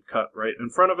I could cut right in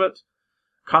front of it,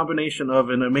 combination of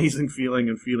an amazing feeling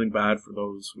and feeling bad for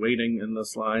those waiting in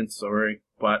this line, sorry.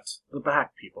 But the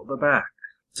back, people, the back.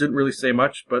 Didn't really say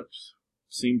much, but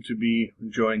seemed to be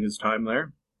enjoying his time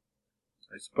there,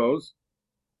 I suppose.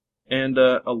 And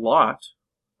a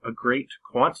great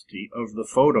quantity of the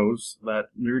photos that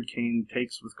Nerd Cane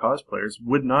takes with cosplayers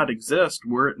would not exist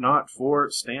were it not for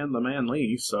Stan the Man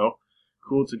Lee, so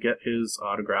cool to get his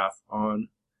autograph on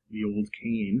the old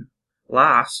cane.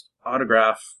 Last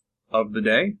autograph of the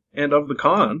day, and of the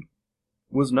con,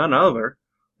 was none other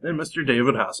than Mr.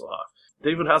 David Hasselhoff.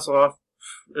 David Hasselhoff,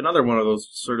 another one of those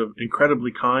sort of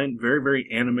incredibly kind, very, very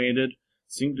animated,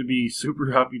 seemed to be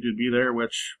super happy to be there,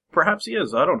 which perhaps he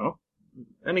is, I don't know.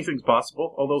 Anything's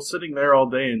possible, although sitting there all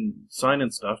day and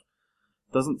signing stuff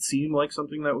doesn't seem like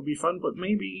something that would be fun, but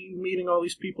maybe meeting all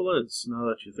these people is, now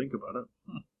that you think about it.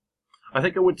 I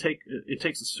think it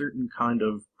takes a certain kind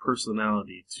of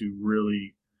personality to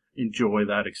really enjoy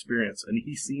that experience, and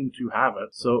he seemed to have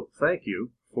it, so thank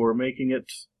you for making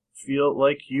it feel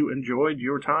like you enjoyed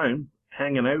your time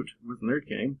hanging out with Nerd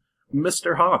King,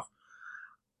 Mr. Hoff.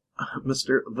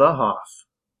 Mr. The Hoff.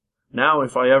 Now,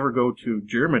 if I ever go to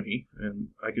Germany, and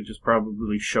I could just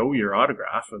probably show your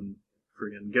autograph and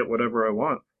friggin' get whatever I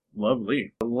want.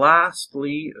 Lovely.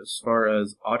 Lastly, as far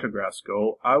as autographs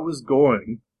go, I was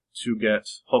going to get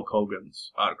Hulk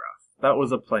Hogan's autograph. That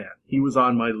was a plan. He was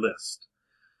on my list.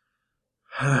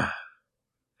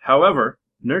 However,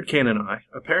 Nerd Cane and I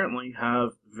apparently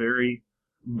have very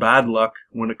bad luck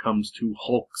when it comes to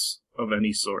Hulks of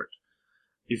any sort.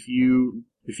 If you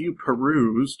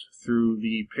perused through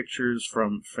the pictures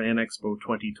from FanExpo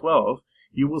 2012,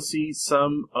 you will see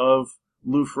some of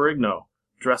Lou Ferrigno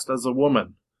dressed as a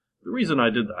woman. The reason I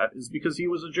did that is because he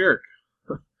was a jerk.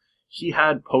 He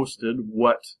had posted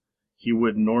what he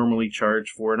would normally charge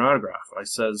for an autograph. I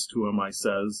says to him,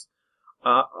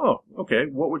 oh, okay,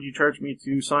 what would you charge me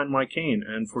to sign my cane?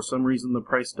 And for some reason the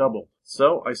price doubled.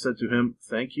 So I said to him,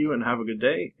 thank you and have a good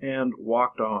day, and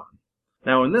walked on.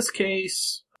 Now in this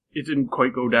case, it didn't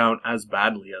quite go down as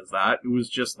badly as that. It was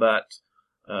just that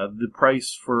the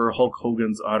price for Hulk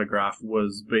Hogan's autograph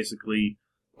was basically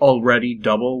already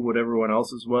double what everyone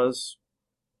else's was.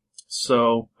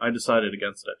 So I decided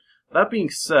against it. That being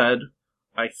said,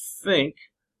 I think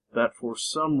that for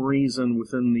some reason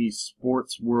within the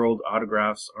sports world,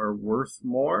 autographs are worth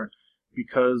more,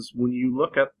 because when you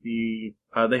look at they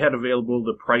had available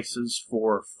the prices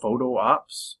for photo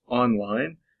ops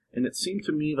online, and it seemed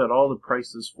to me that all the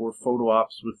prices for photo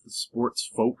ops with the sports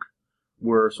folk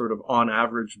were sort of on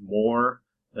average more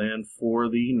than for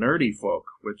the nerdy folk,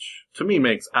 which to me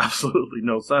makes absolutely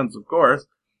no sense, of course.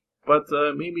 But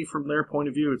maybe from their point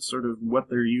of view, it's sort of what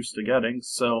they're used to getting.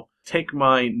 So take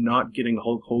my not getting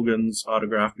Hulk Hogan's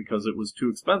autograph because it was too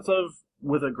expensive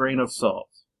with a grain of salt.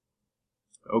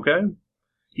 Okay?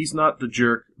 He's not the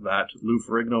jerk that Lou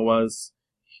Ferrigno was.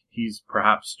 He's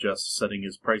perhaps just setting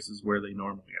his prices where they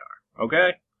normally are.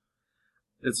 Okay?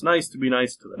 It's nice to be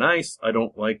nice to the nice. I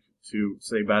don't like to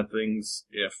say bad things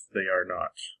if they are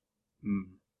not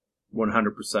 100%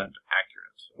 accurate.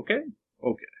 Okay?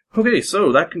 Okay. Okay,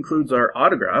 so that concludes our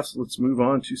autographs. Let's move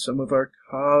on to some of our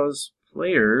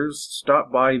cosplayers.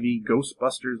 Stop by the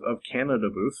Ghostbusters of Canada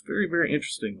booth. Very, very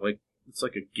interesting. It's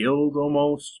like a guild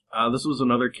almost. This was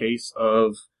another case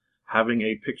of having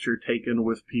a picture taken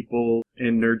with people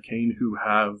in Nerd Cane who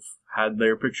have had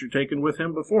their picture taken with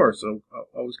him before, so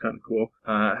that was kind of cool.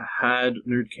 Had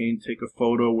Nerd Cane take a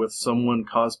photo with someone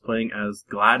cosplaying as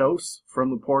GLaDOS from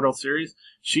the Portal series.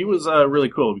 She was really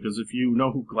cool, because if you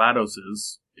know who GLaDOS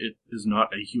is, it is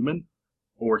not a human,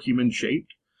 or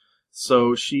human-shaped.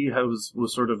 So she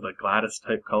was sort of the Gladys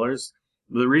type colors.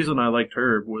 The reason I liked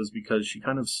her was because she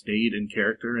kind of stayed in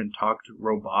character and talked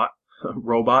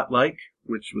robot-like,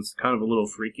 which was kind of a little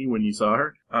freaky when you saw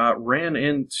her. Ran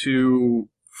into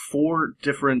 4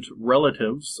 different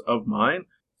relatives of mine,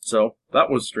 so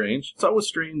that was strange. It's always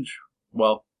strange,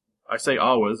 well, I say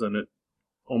always, and it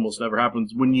almost never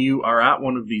happens, when you are at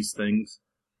one of these things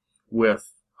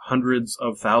with hundreds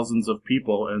of thousands of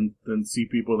people and then see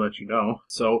people that you know.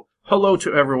 So, hello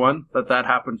to everyone that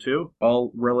happened to,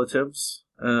 all relatives.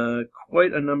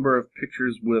 Quite a number of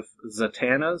pictures with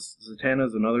Zatannas.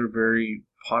 Zatanna's another very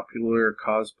popular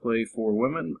cosplay for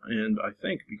women, and I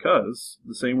think because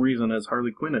the same reason as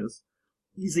Harley Quinn is,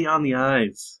 easy on the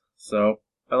eyes. So,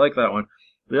 I like that one.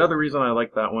 The other reason I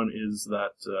like that one is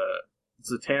that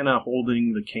Zatanna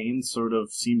holding the cane sort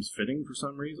of seems fitting for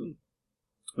some reason.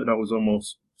 It always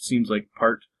almost seems like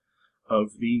part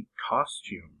of the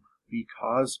costume. the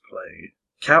cosplay.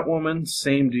 Catwoman,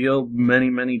 same deal, many,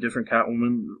 many different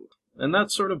Catwoman. And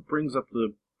that sort of brings up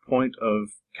the point of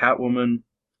Catwoman,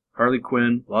 Harley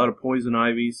Quinn, a lot of Poison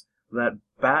Ivies, that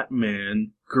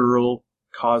Batman girl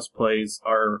cosplays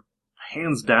are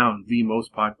hands down the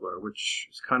most popular, which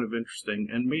is kind of interesting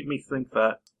and made me think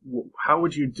that how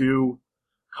would you do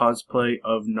cosplay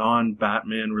of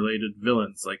non-Batman related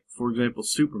villains? Like, for example,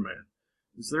 Superman.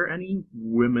 Is there any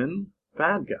women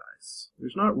bad guys?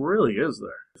 There's not really, is there?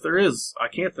 If there is, I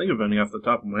can't think of any off the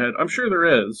top of my head. I'm sure there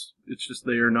is. It's just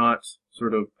they are not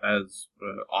sort of as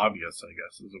obvious, I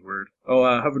guess is a word. Oh,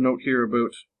 I have a note here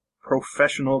about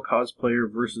professional cosplayer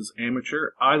versus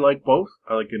amateur. I like both.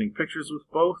 I like getting pictures with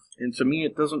both. And to me,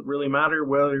 it doesn't really matter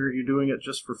whether you're doing it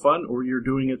just for fun or you're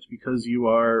doing it because you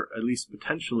are at least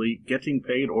potentially getting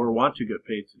paid or want to get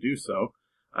paid to do so.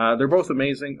 They're both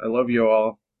amazing. I love you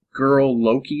all. Girl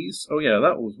Lokis. Oh yeah,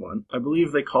 that was one. I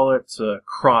believe they call it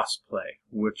crossplay,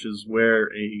 which is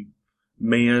where a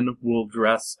man will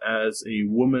dress as a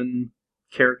woman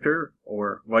character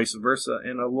or vice versa.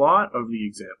 And a lot of the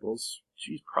examples,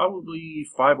 probably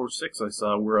 5 or 6 I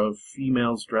saw, were of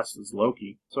females dressed as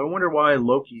Loki. So I wonder why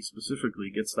Loki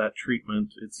specifically gets that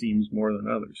treatment, it seems, more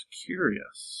than others.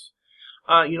 Curious.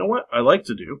 You know what I like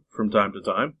to do from time to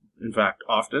time, in fact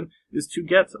often, is to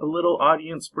get a little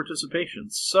audience participation.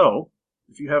 So,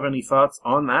 if you have any thoughts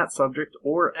on that subject,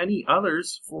 or any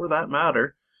others for that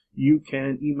matter, you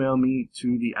can email me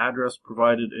to the address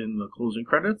provided in the closing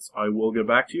credits. I will get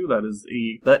back to you. That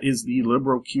is the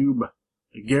LiberalCube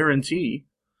guarantee.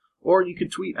 Or you can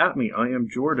tweet at me. I am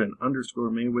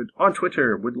Jordan_Maywood on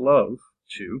Twitter. Would love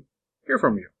to hear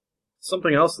from you.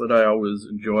 Something else that I always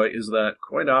enjoy is that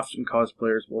quite often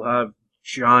cosplayers will have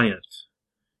giant,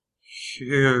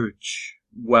 huge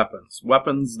weapons.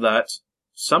 Weapons that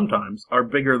sometimes are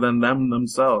bigger than them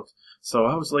themselves. So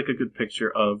I always like a good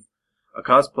picture of a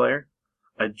cosplayer,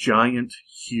 a giant,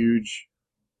 huge,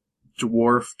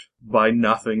 dwarfed by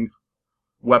nothing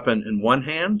weapon in one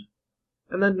hand,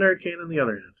 and then Nerdcane in the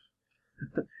other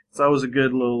hand. It's always a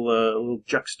good little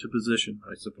juxtaposition,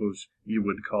 I suppose you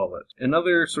would call it.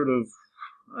 Another sort of,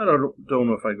 I don't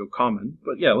know if I go common,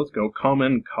 but yeah, let's go.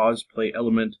 Common cosplay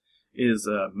element is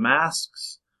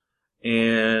masks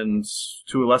and,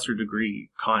 to a lesser degree,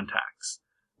 contacts,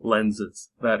 lenses.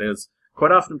 That is,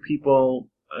 quite often people,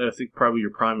 I think probably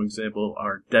your prime example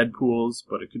are Deadpool's,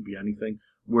 but it could be anything,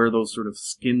 wear those sort of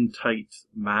skin-tight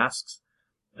masks.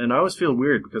 And I always feel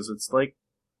weird because it's like,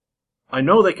 I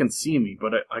know they can see me,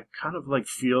 but I kind of like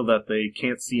feel that they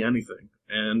can't see anything.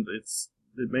 And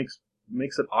it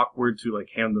makes it awkward to like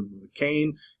hand them the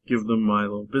cane, give them my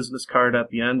little business card at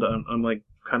the end. I'm like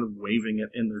kind of waving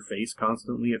it in their face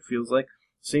constantly, it feels like.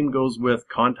 Same goes with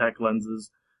contact lenses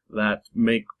that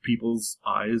make people's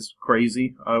eyes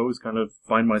crazy. I always kind of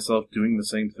find myself doing the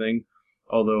same thing,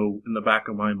 although in the back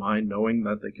of my mind knowing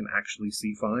that they can actually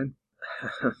see fine.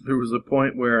 There was a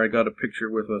point where I got a picture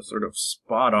with a sort of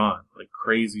spot-on, like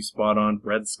crazy spot-on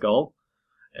Red Skull.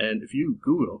 And if you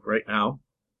Google right now,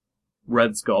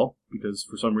 Red Skull, because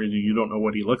for some reason you don't know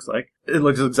what he looks like, it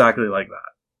looks exactly like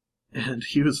that. And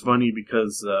he was funny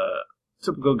because,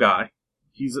 typical guy,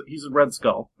 he's a Red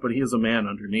Skull, but he is a man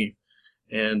underneath.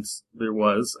 And there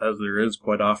was, as there is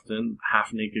quite often,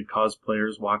 half-naked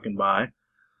cosplayers walking by,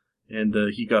 and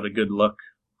he got a good look,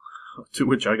 to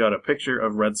which I got a picture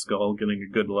of Red Skull getting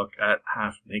a good look at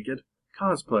half-naked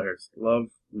cosplayers.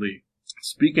 Lovely.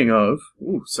 Speaking of,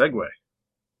 segue.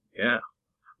 Yeah,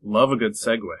 love a good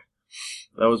segue.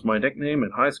 That was my nickname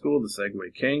in high school, the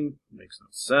Segway King. Makes no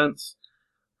sense.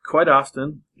 Quite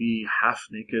often, the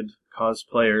half-naked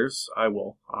cosplayers, I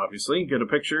will obviously get a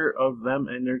picture of them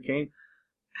and their cane,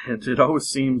 and it always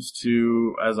seems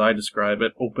to, as I describe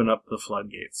it, open up the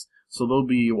floodgates. So they'll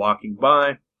be walking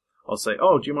by, I'll say,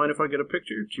 oh, do you mind if I get a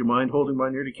picture? Do you mind holding my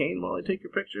nerdy cane while I take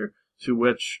your picture? To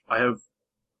which I have,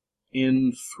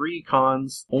 in 3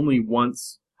 cons, only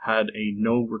once had a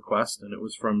no request, and it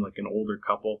was from like an older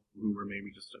couple who were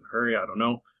maybe just in a hurry, I don't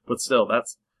know. But still,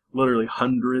 that's literally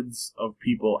hundreds of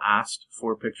people asked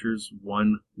for pictures,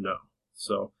 1 no.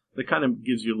 So that kind of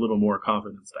gives you a little more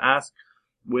confidence to ask,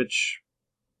 which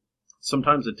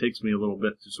sometimes it takes me a little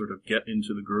bit to sort of get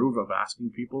into the groove of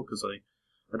asking people, because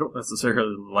I don't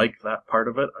necessarily like that part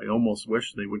of it. I almost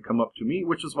wish they would come up to me,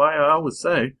 which is why I always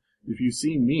say, if you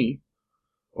see me,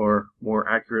 or more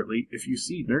accurately, if you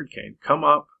see Nerdcane, come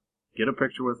up, get a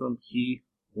picture with him. He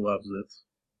loves it.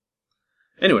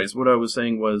 Anyways, what I was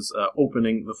saying was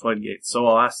opening the floodgates. So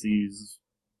I'll ask these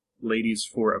ladies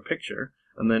for a picture,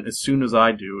 and then as soon as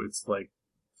I do, it's like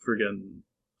friggin'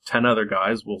 10 other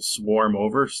guys will swarm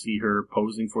over, see her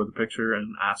posing for the picture,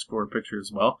 and ask for a picture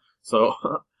as well. So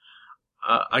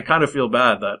I kind of feel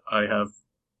bad that I have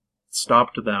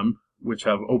stopped them, which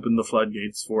have opened the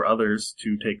floodgates for others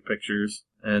to take pictures,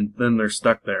 and then they're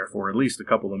stuck there for at least a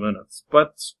couple of minutes.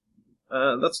 But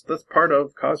that's part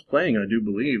of cosplaying, I do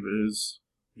believe, is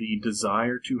the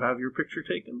desire to have your picture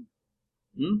taken.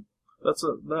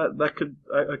 I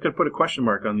could put a question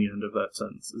mark on the end of that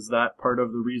sentence. Is that part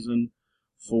of the reason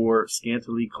for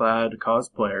scantily clad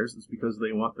cosplayers is because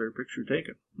they want their picture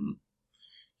taken?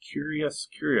 Curious.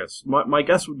 My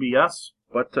guess would be yes,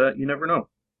 but you never know.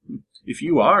 If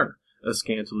you are a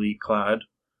scantily clad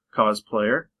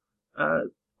cosplayer, I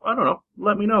don't know,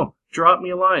 let me know. Drop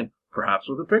me a line, perhaps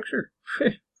with a picture.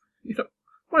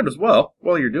 Might as well,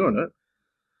 while you're doing it.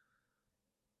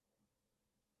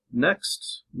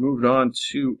 Next, moved on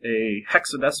to a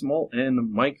Hexadecimal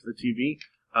and Mike the TV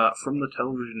from the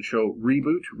television show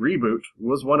Reboot. Reboot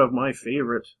was one of my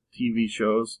favorite TV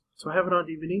shows. So I have it on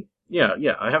DVD?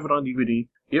 Yeah, I have it on DVD.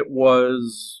 It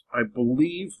was, I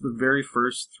believe, the very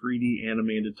first 3D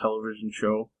animated television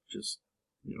show. Just,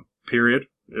 period.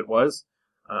 It was.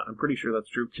 I'm pretty sure that's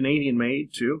true. Canadian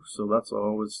made, too, so that's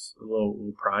always a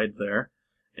little pride there.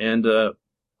 And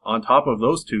on top of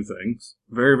those two things,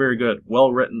 very, very good,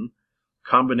 well-written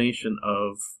combination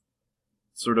of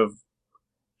sort of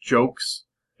jokes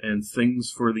and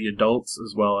things for the adults,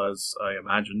 as well as, I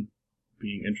imagine,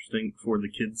 being interesting for the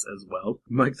kids as well.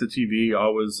 Mike the TV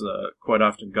always quite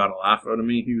often got a laugh out of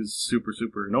me. He was super,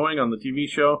 super annoying on the TV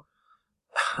show.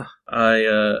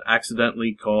 I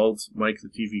accidentally called Mike the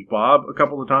TV Bob a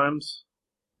couple of times,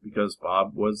 because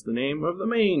Bob was the name of the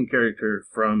main character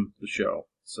from the show.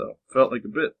 So, felt like a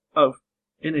bit of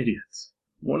an idiot.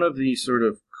 One of the sort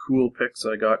of cool picks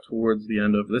I got towards the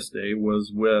end of this day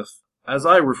was with, as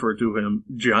I refer to him,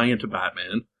 Giant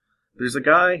Batman. There's a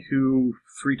guy who,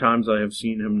 3 times I have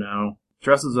seen him now,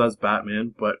 dresses as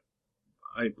Batman, but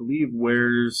I believe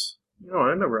wears,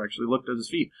 I never actually looked at his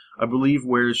feet. I believe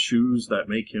wears shoes that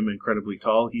make him incredibly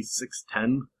tall. He's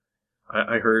 6'10".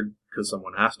 I heard, because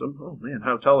someone asked him, oh man,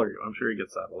 how tall are you? I'm sure he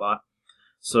gets that a lot.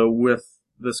 So with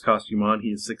this costume on, he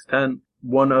is 6'10",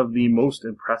 one of the most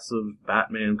impressive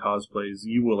Batman cosplays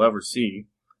you will ever see,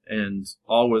 and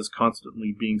always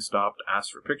constantly being stopped,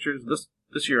 asked for pictures.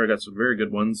 This year I got some very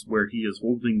good ones where he is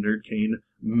holding Nerd Cane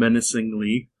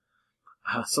menacingly.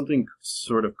 Something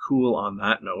sort of cool on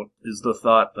that note is the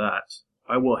thought that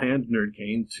I will hand Nerd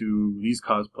Cane to these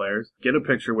cosplayers, get a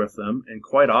picture with them, and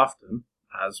quite often,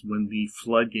 as when the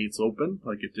floodgates open,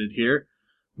 like it did here,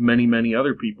 many, many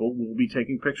other people will be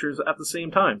taking pictures at the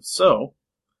same time. So,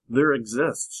 there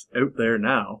exists out there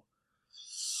now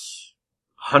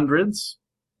hundreds,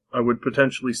 I would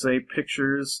potentially say,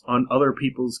 pictures on other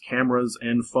people's cameras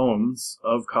and phones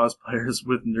of cosplayers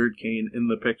with Nerd Cane in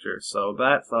the picture. So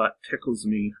that thought tickles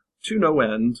me to no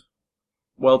end.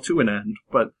 Well, to an end,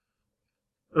 but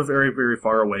a very, very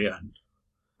far away end.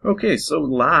 Okay, so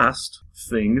last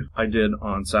thing I did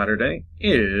on Saturday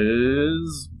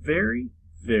is very,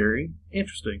 very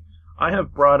interesting. I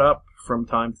have brought up from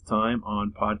time to time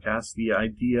on podcasts the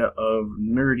idea of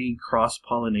nerdy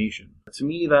cross-pollination. To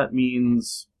me, that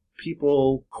means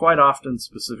people, quite often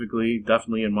specifically,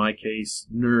 definitely in my case,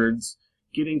 nerds,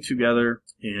 getting together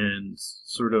and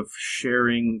sort of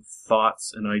sharing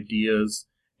thoughts and ideas,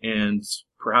 and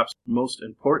perhaps most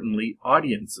importantly,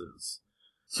 audiences.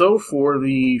 So for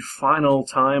the final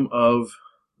time of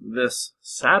this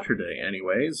Saturday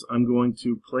anyways, I'm going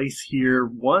to place here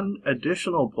one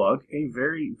additional plug, a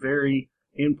very, very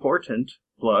important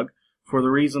plug, for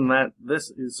the reason that this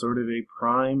is sort of a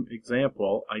prime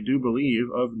example, I do believe,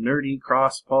 of nerdy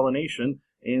cross-pollination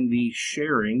and the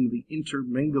sharing, the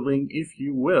intermingling, if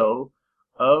you will,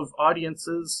 of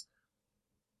audiences,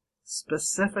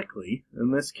 specifically,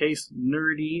 in this case,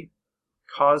 nerdy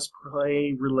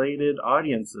cosplay-related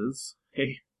audiences.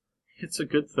 Hey, it's a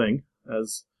good thing,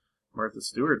 as Martha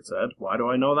Stewart said. Why do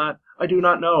I know that? I do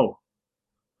not know.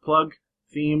 Plug,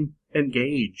 theme,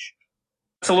 engage.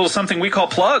 It's a little something we call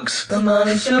plugs. Come on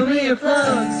and show me your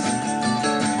plugs.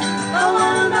 I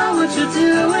wanna know what you're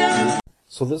doing.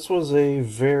 So this was a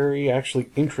very actually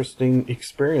interesting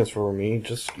experience for me,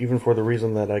 just even for the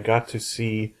reason that I got to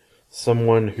see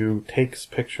someone who takes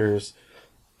pictures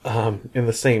in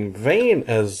the same vein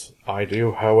as I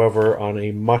do, however, on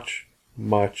a much,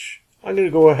 I'm going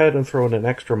to go ahead and throw in an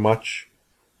extra much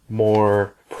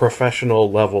more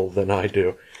professional level than I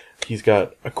do. He's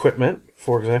got equipment,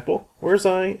 for example, whereas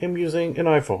I am using an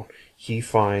iPhone. He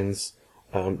finds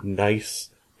nice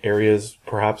areas,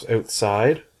 perhaps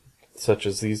outside, such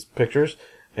as these pictures,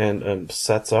 and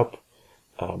sets up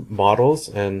models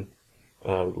and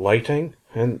lighting,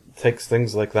 and takes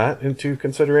things like that into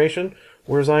consideration.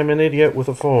 whereas I'm an idiot with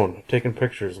a phone taking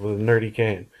pictures with a nerdy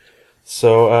cane.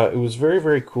 So it was very,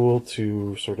 very cool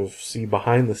to sort of see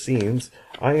behind the scenes.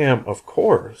 I am, of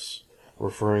course,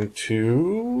 referring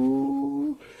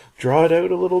to, draw it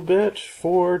out a little bit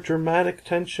for dramatic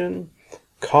tension,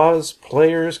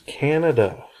 Cosplayers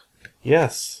Canada.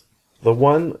 Yes, the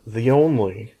one, the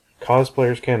only,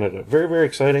 Cosplayers Canada. Very, very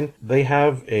exciting. They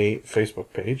have a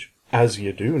Facebook page, as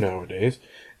you do nowadays,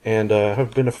 and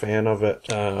have been a fan of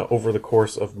it over the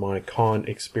course of my con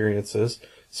experiences.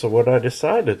 So what I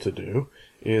decided to do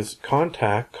is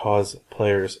contact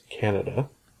Cosplayers Canada,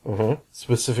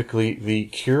 specifically the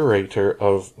curator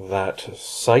of that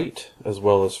site, as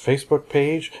well as Facebook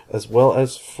page, as well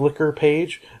as Flickr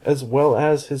page, as well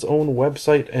as his own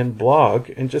website and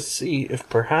blog, and just see if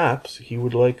perhaps he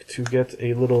would like to get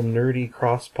a little nerdy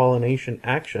cross-pollination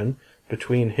action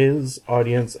between his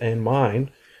audience and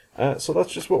mine. So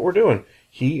that's just what we're doing.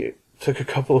 He took a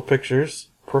couple of pictures,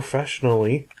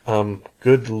 professionally,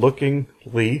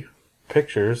 good-lookingly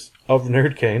pictures of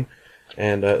Nerdcane,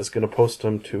 and is going to post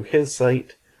them to his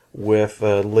site with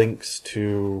links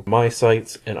to my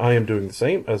sites, and I am doing the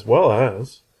same, as well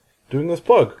as doing this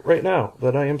plug right now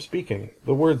that I am speaking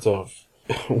the words of.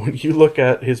 When you look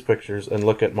at his pictures and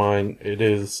look at mine, it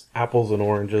is apples and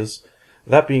oranges.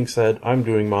 That being said, I'm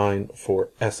doing mine for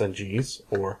SNGs,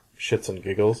 or shits and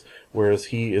giggles, whereas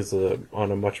he is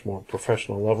on a much more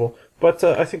professional level. But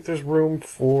I think there's room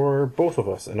for both of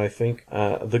us, and I think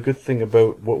the good thing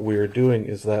about what we're doing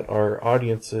is that our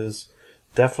audiences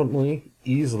definitely,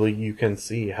 easily, you can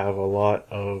see, have a lot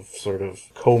of sort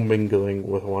of commingling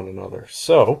with one another.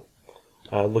 So,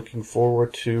 looking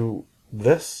forward to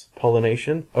this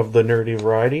pollination of the nerdy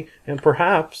variety, and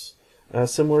perhaps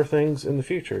similar things in the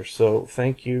future. So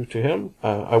thank you to him.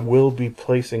 I will be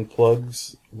placing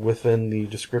plugs within the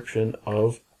description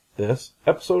of this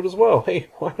episode as well. Hey,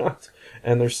 why not?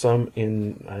 And there's some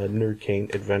in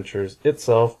Nerdcane Adventures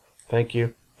itself. Thank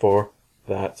you for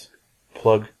that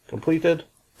plug completed.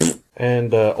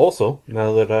 And also,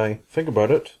 now that I think about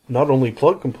it, not only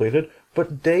plug completed,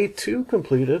 but day 2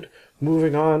 completed.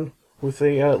 Moving on with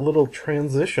a little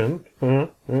transition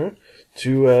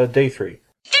to day 3.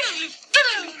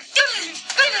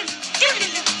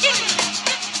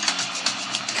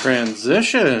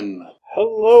 Transition.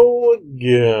 Hello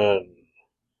again.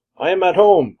 I am at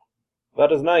home.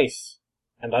 That is nice,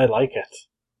 and I like it.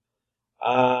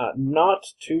 Not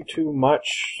too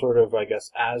much, sort of, I guess,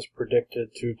 as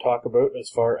predicted to talk about as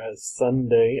far as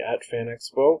Sunday at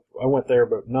FanExpo. I went there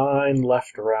about 9,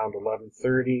 left around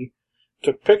 11:30.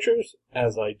 Took pictures,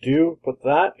 as I do, but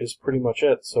that is pretty much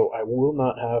it, so I will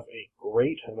not have a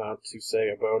great amount to say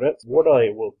about it. What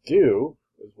I will do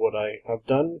is what I have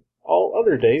done all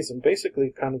other days, and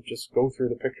basically kind of just go through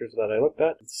the pictures that I looked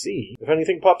at and see if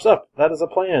anything pops up. That is a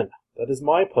plan. That is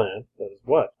my plan. That is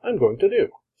what I'm going to do.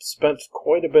 Spent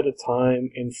quite a bit of time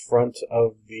in front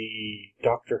of the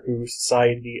Doctor Who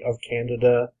Society of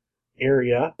Canada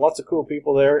area. Lots of cool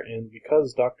people there, and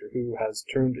because Doctor Who has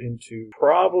turned into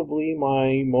probably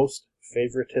my most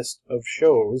favoritist of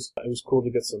shows, it was cool to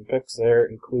get some pics there,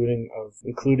 including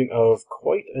of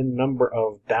quite a number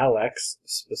of Daleks,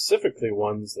 specifically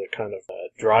ones that kind of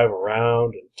drive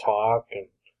around and talk and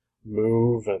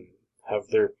move and have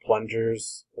their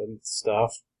plungers and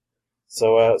stuff.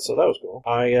 So that was cool.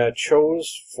 I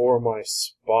chose for my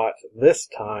spot this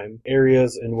time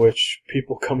areas in which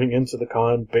people coming into the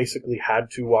con basically had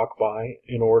to walk by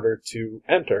in order to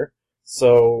enter.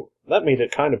 So that made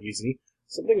it kind of easy.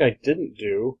 Something I didn't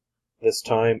do this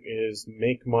time is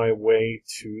make my way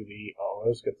to the, I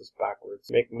always get this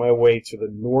backwards, make my way to the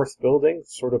north building,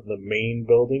 sort of the main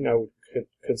building, I would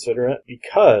consider it,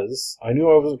 because I knew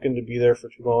I wasn't going to be there for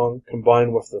too long,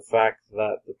 combined with the fact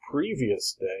that the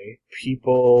previous day,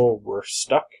 people were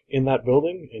stuck in that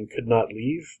building and could not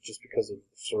leave, just because of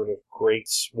sort of great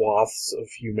swaths of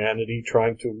humanity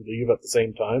trying to leave at the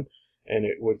same time, and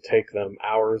it would take them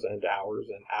hours and hours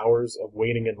and hours of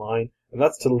waiting in line, and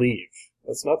that's to leave.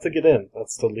 That's not to get in,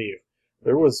 that's to leave.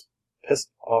 There was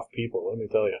pissed off people, let me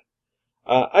tell you.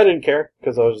 I didn't care,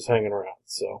 because I was just hanging around,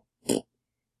 so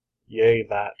yay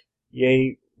that.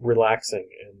 Yay relaxing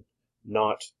and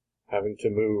not having to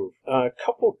move. A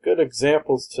couple good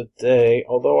examples today,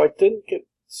 although I didn't get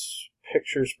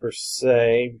pictures per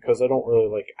se, because I don't really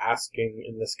like asking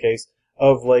in this case,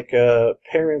 of like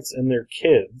parents and their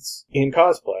kids in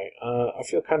cosplay. I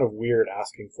feel kind of weird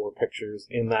asking for pictures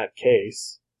in that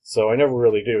case, so I never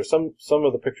really do. Some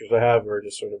of the pictures I have are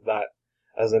just sort of that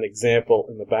as an example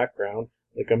in the background.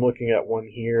 Like I'm looking at one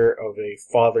here of a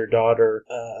father-daughter.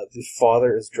 The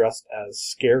father is dressed as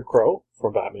Scarecrow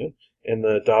from Batman, and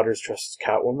the daughter's dressed as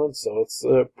Catwoman, so it's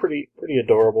pretty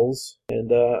adorables.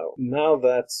 And now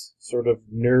that sort of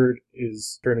nerd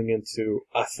is turning into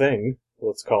a thing,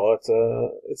 let's call it,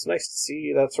 it's nice to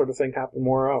see that sort of thing happen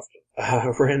more often.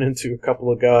 I ran into a couple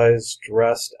of guys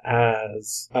dressed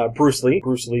as Bruce Lee.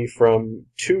 Bruce Lee from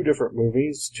 2 different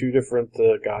movies, 2 different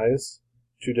guys,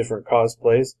 2 different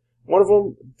cosplays. One of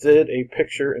them did a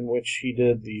picture in which he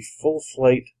did the full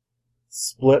flight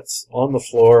splits on the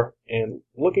floor, and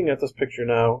looking at this picture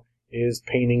now is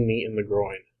paining me in the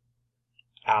groin.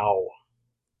 Ow.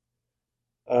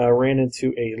 Ran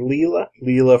into a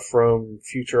Leela from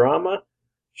Futurama.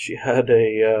 She had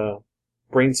a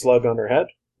brain slug on her head.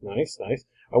 Nice.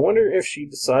 I wonder if she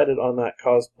decided on that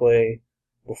cosplay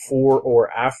before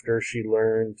or after she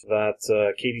learned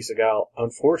that Katie Sagal,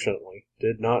 unfortunately,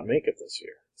 did not make it this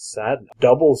year. Sad.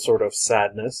 Double sort of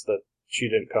sadness that she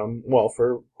didn't come, well,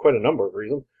 for quite a number of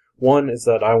reasons. One is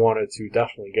that I wanted to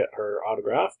definitely get her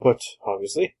autograph, but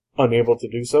obviously unable to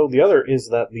do so. The other is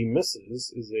that the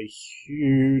missus is a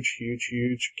huge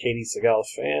Katie Sagal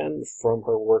fan from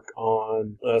her work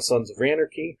on Sons of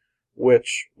Anarchy,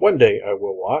 which one day I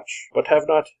will watch, but have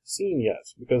not seen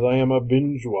yet, because I am a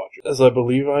binge watcher, as I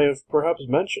believe I have perhaps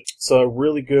mentioned. It's a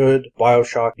really good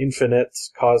Bioshock Infinite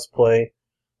cosplay.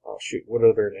 Oh shoot, what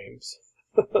are their names?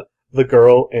 The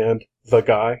girl and the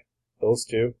guy. Those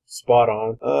 2. Spot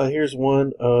on. Here's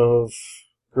one of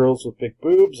girls with big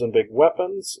boobs and big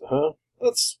weapons.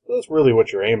 That's really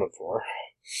what you're aiming for.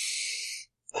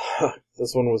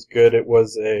 This one was good. It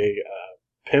was a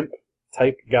pimp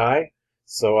type guy.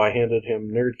 So I handed him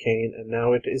Nerd Cane, and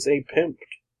now it is a pimped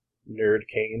Nerd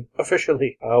Cane,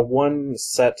 officially. One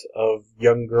set of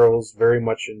young girls very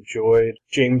much enjoyed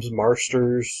James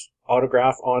Marsters'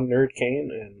 autograph on Nerd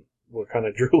Cane, and we're kind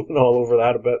of drooling all over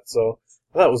that a bit, so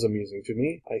that was amusing to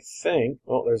me. I think,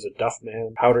 well, there's a Duff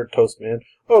Man, Powdered Toast Man.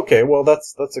 Okay, well,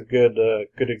 that's a good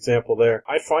example there.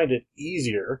 I find it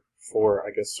easier, for,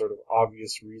 I guess, sort of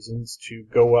obvious reasons, to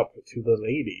go up to the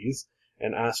ladies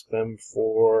and ask them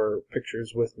for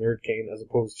pictures with Nerd Cane as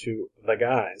opposed to the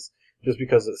guys, just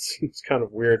because it seems kind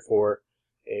of weird for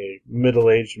a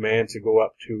middle-aged man to go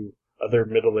up to other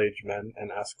middle-aged men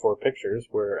and ask for pictures,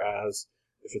 whereas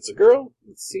if it's a girl,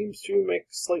 it seems to make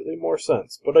slightly more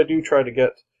sense. But I do try to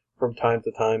get, from time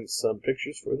to time, some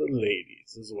pictures for the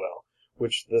ladies as well,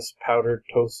 which this Powdered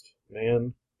Toast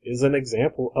Man is an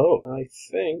example of. I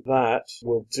think that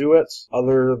will do it,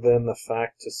 other than the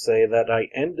fact to say that I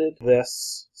ended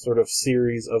this sort of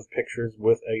series of pictures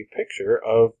with a picture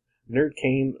of Nerd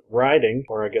Cane riding,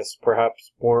 or I guess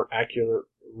perhaps more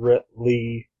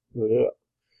accurately,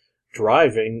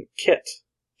 driving Kit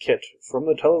from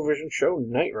the television show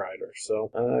Knight Rider.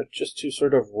 So, just to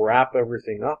sort of wrap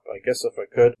everything up, I guess if I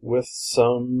could, with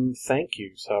some thank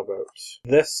yous. How about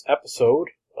this episode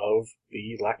of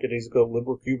the Lackadaisical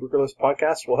Liberal Cubiculist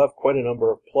podcast will have quite a number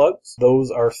of plugs.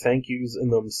 Those are thank yous in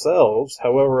themselves.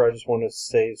 However, I just want to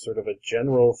say sort of a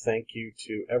general thank you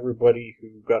to everybody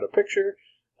who got a picture,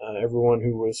 everyone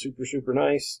who was super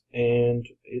nice, and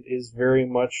it is very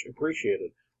much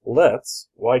appreciated.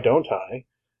 Why don't I,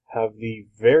 have the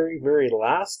very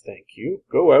last thank you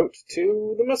go out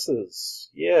to the missus.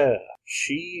 Yeah,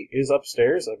 she is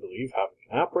upstairs, I believe, having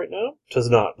a nap right now. Does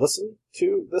not listen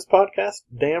to this podcast,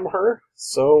 damn her,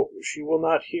 so she will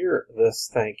not hear this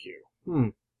thank you.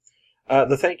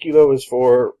 The thank you, though, is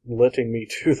for letting me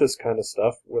do this kind of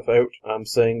stuff without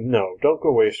saying, no, don't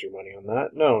go waste your money on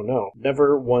that. No,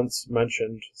 never once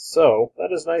mentioned. So,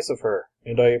 that is nice of her,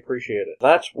 and I appreciate it.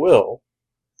 That will,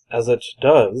 as it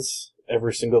does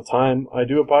every single time I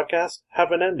do a podcast,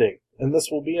 have an ending, and this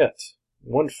will be it.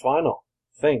 One final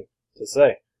thing to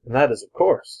say, and that is, of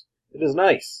course, it is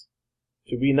nice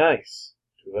to be nice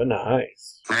to the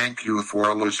nice. Thank you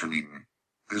for listening.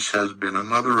 This has been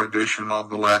another edition of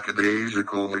the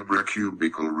Lackadaisical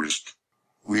Librocubiculist.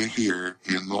 We here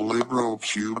in the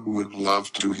Librocube would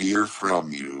love to hear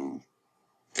from you.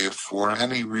 If for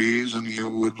any reason you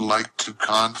would like to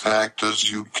contact us,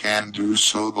 you can do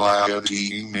so via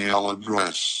the email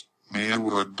address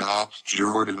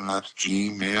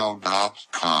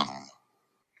mailwood.jordan@gmail.com.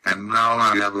 And now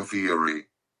I have a theory.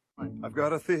 I've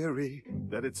got a theory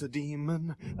that it's a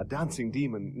demon, a dancing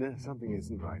demon. Nah, something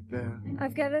isn't right there.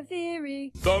 I've got a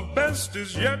theory. The best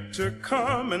is yet to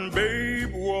come, and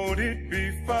babe, won't it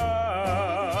be fine?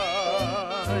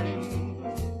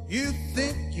 You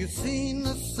think you've seen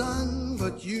the sun,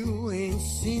 but you ain't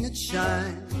seen it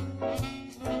shine.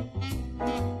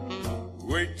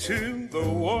 Wait till the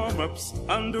warm-up's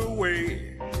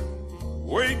underway.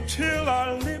 Wait till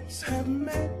our lips have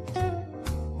met.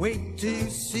 Wait till you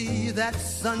see that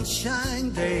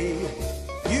sunshine day.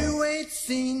 You ain't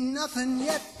seen nothing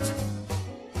yet.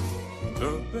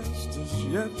 The best is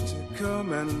yet to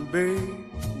come, and babe,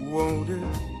 won't it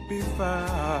be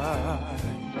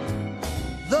fine?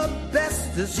 The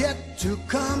best is yet to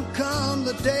come, come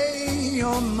the day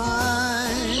you're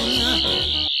mine.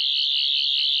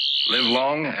 Live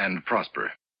long and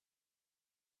prosper.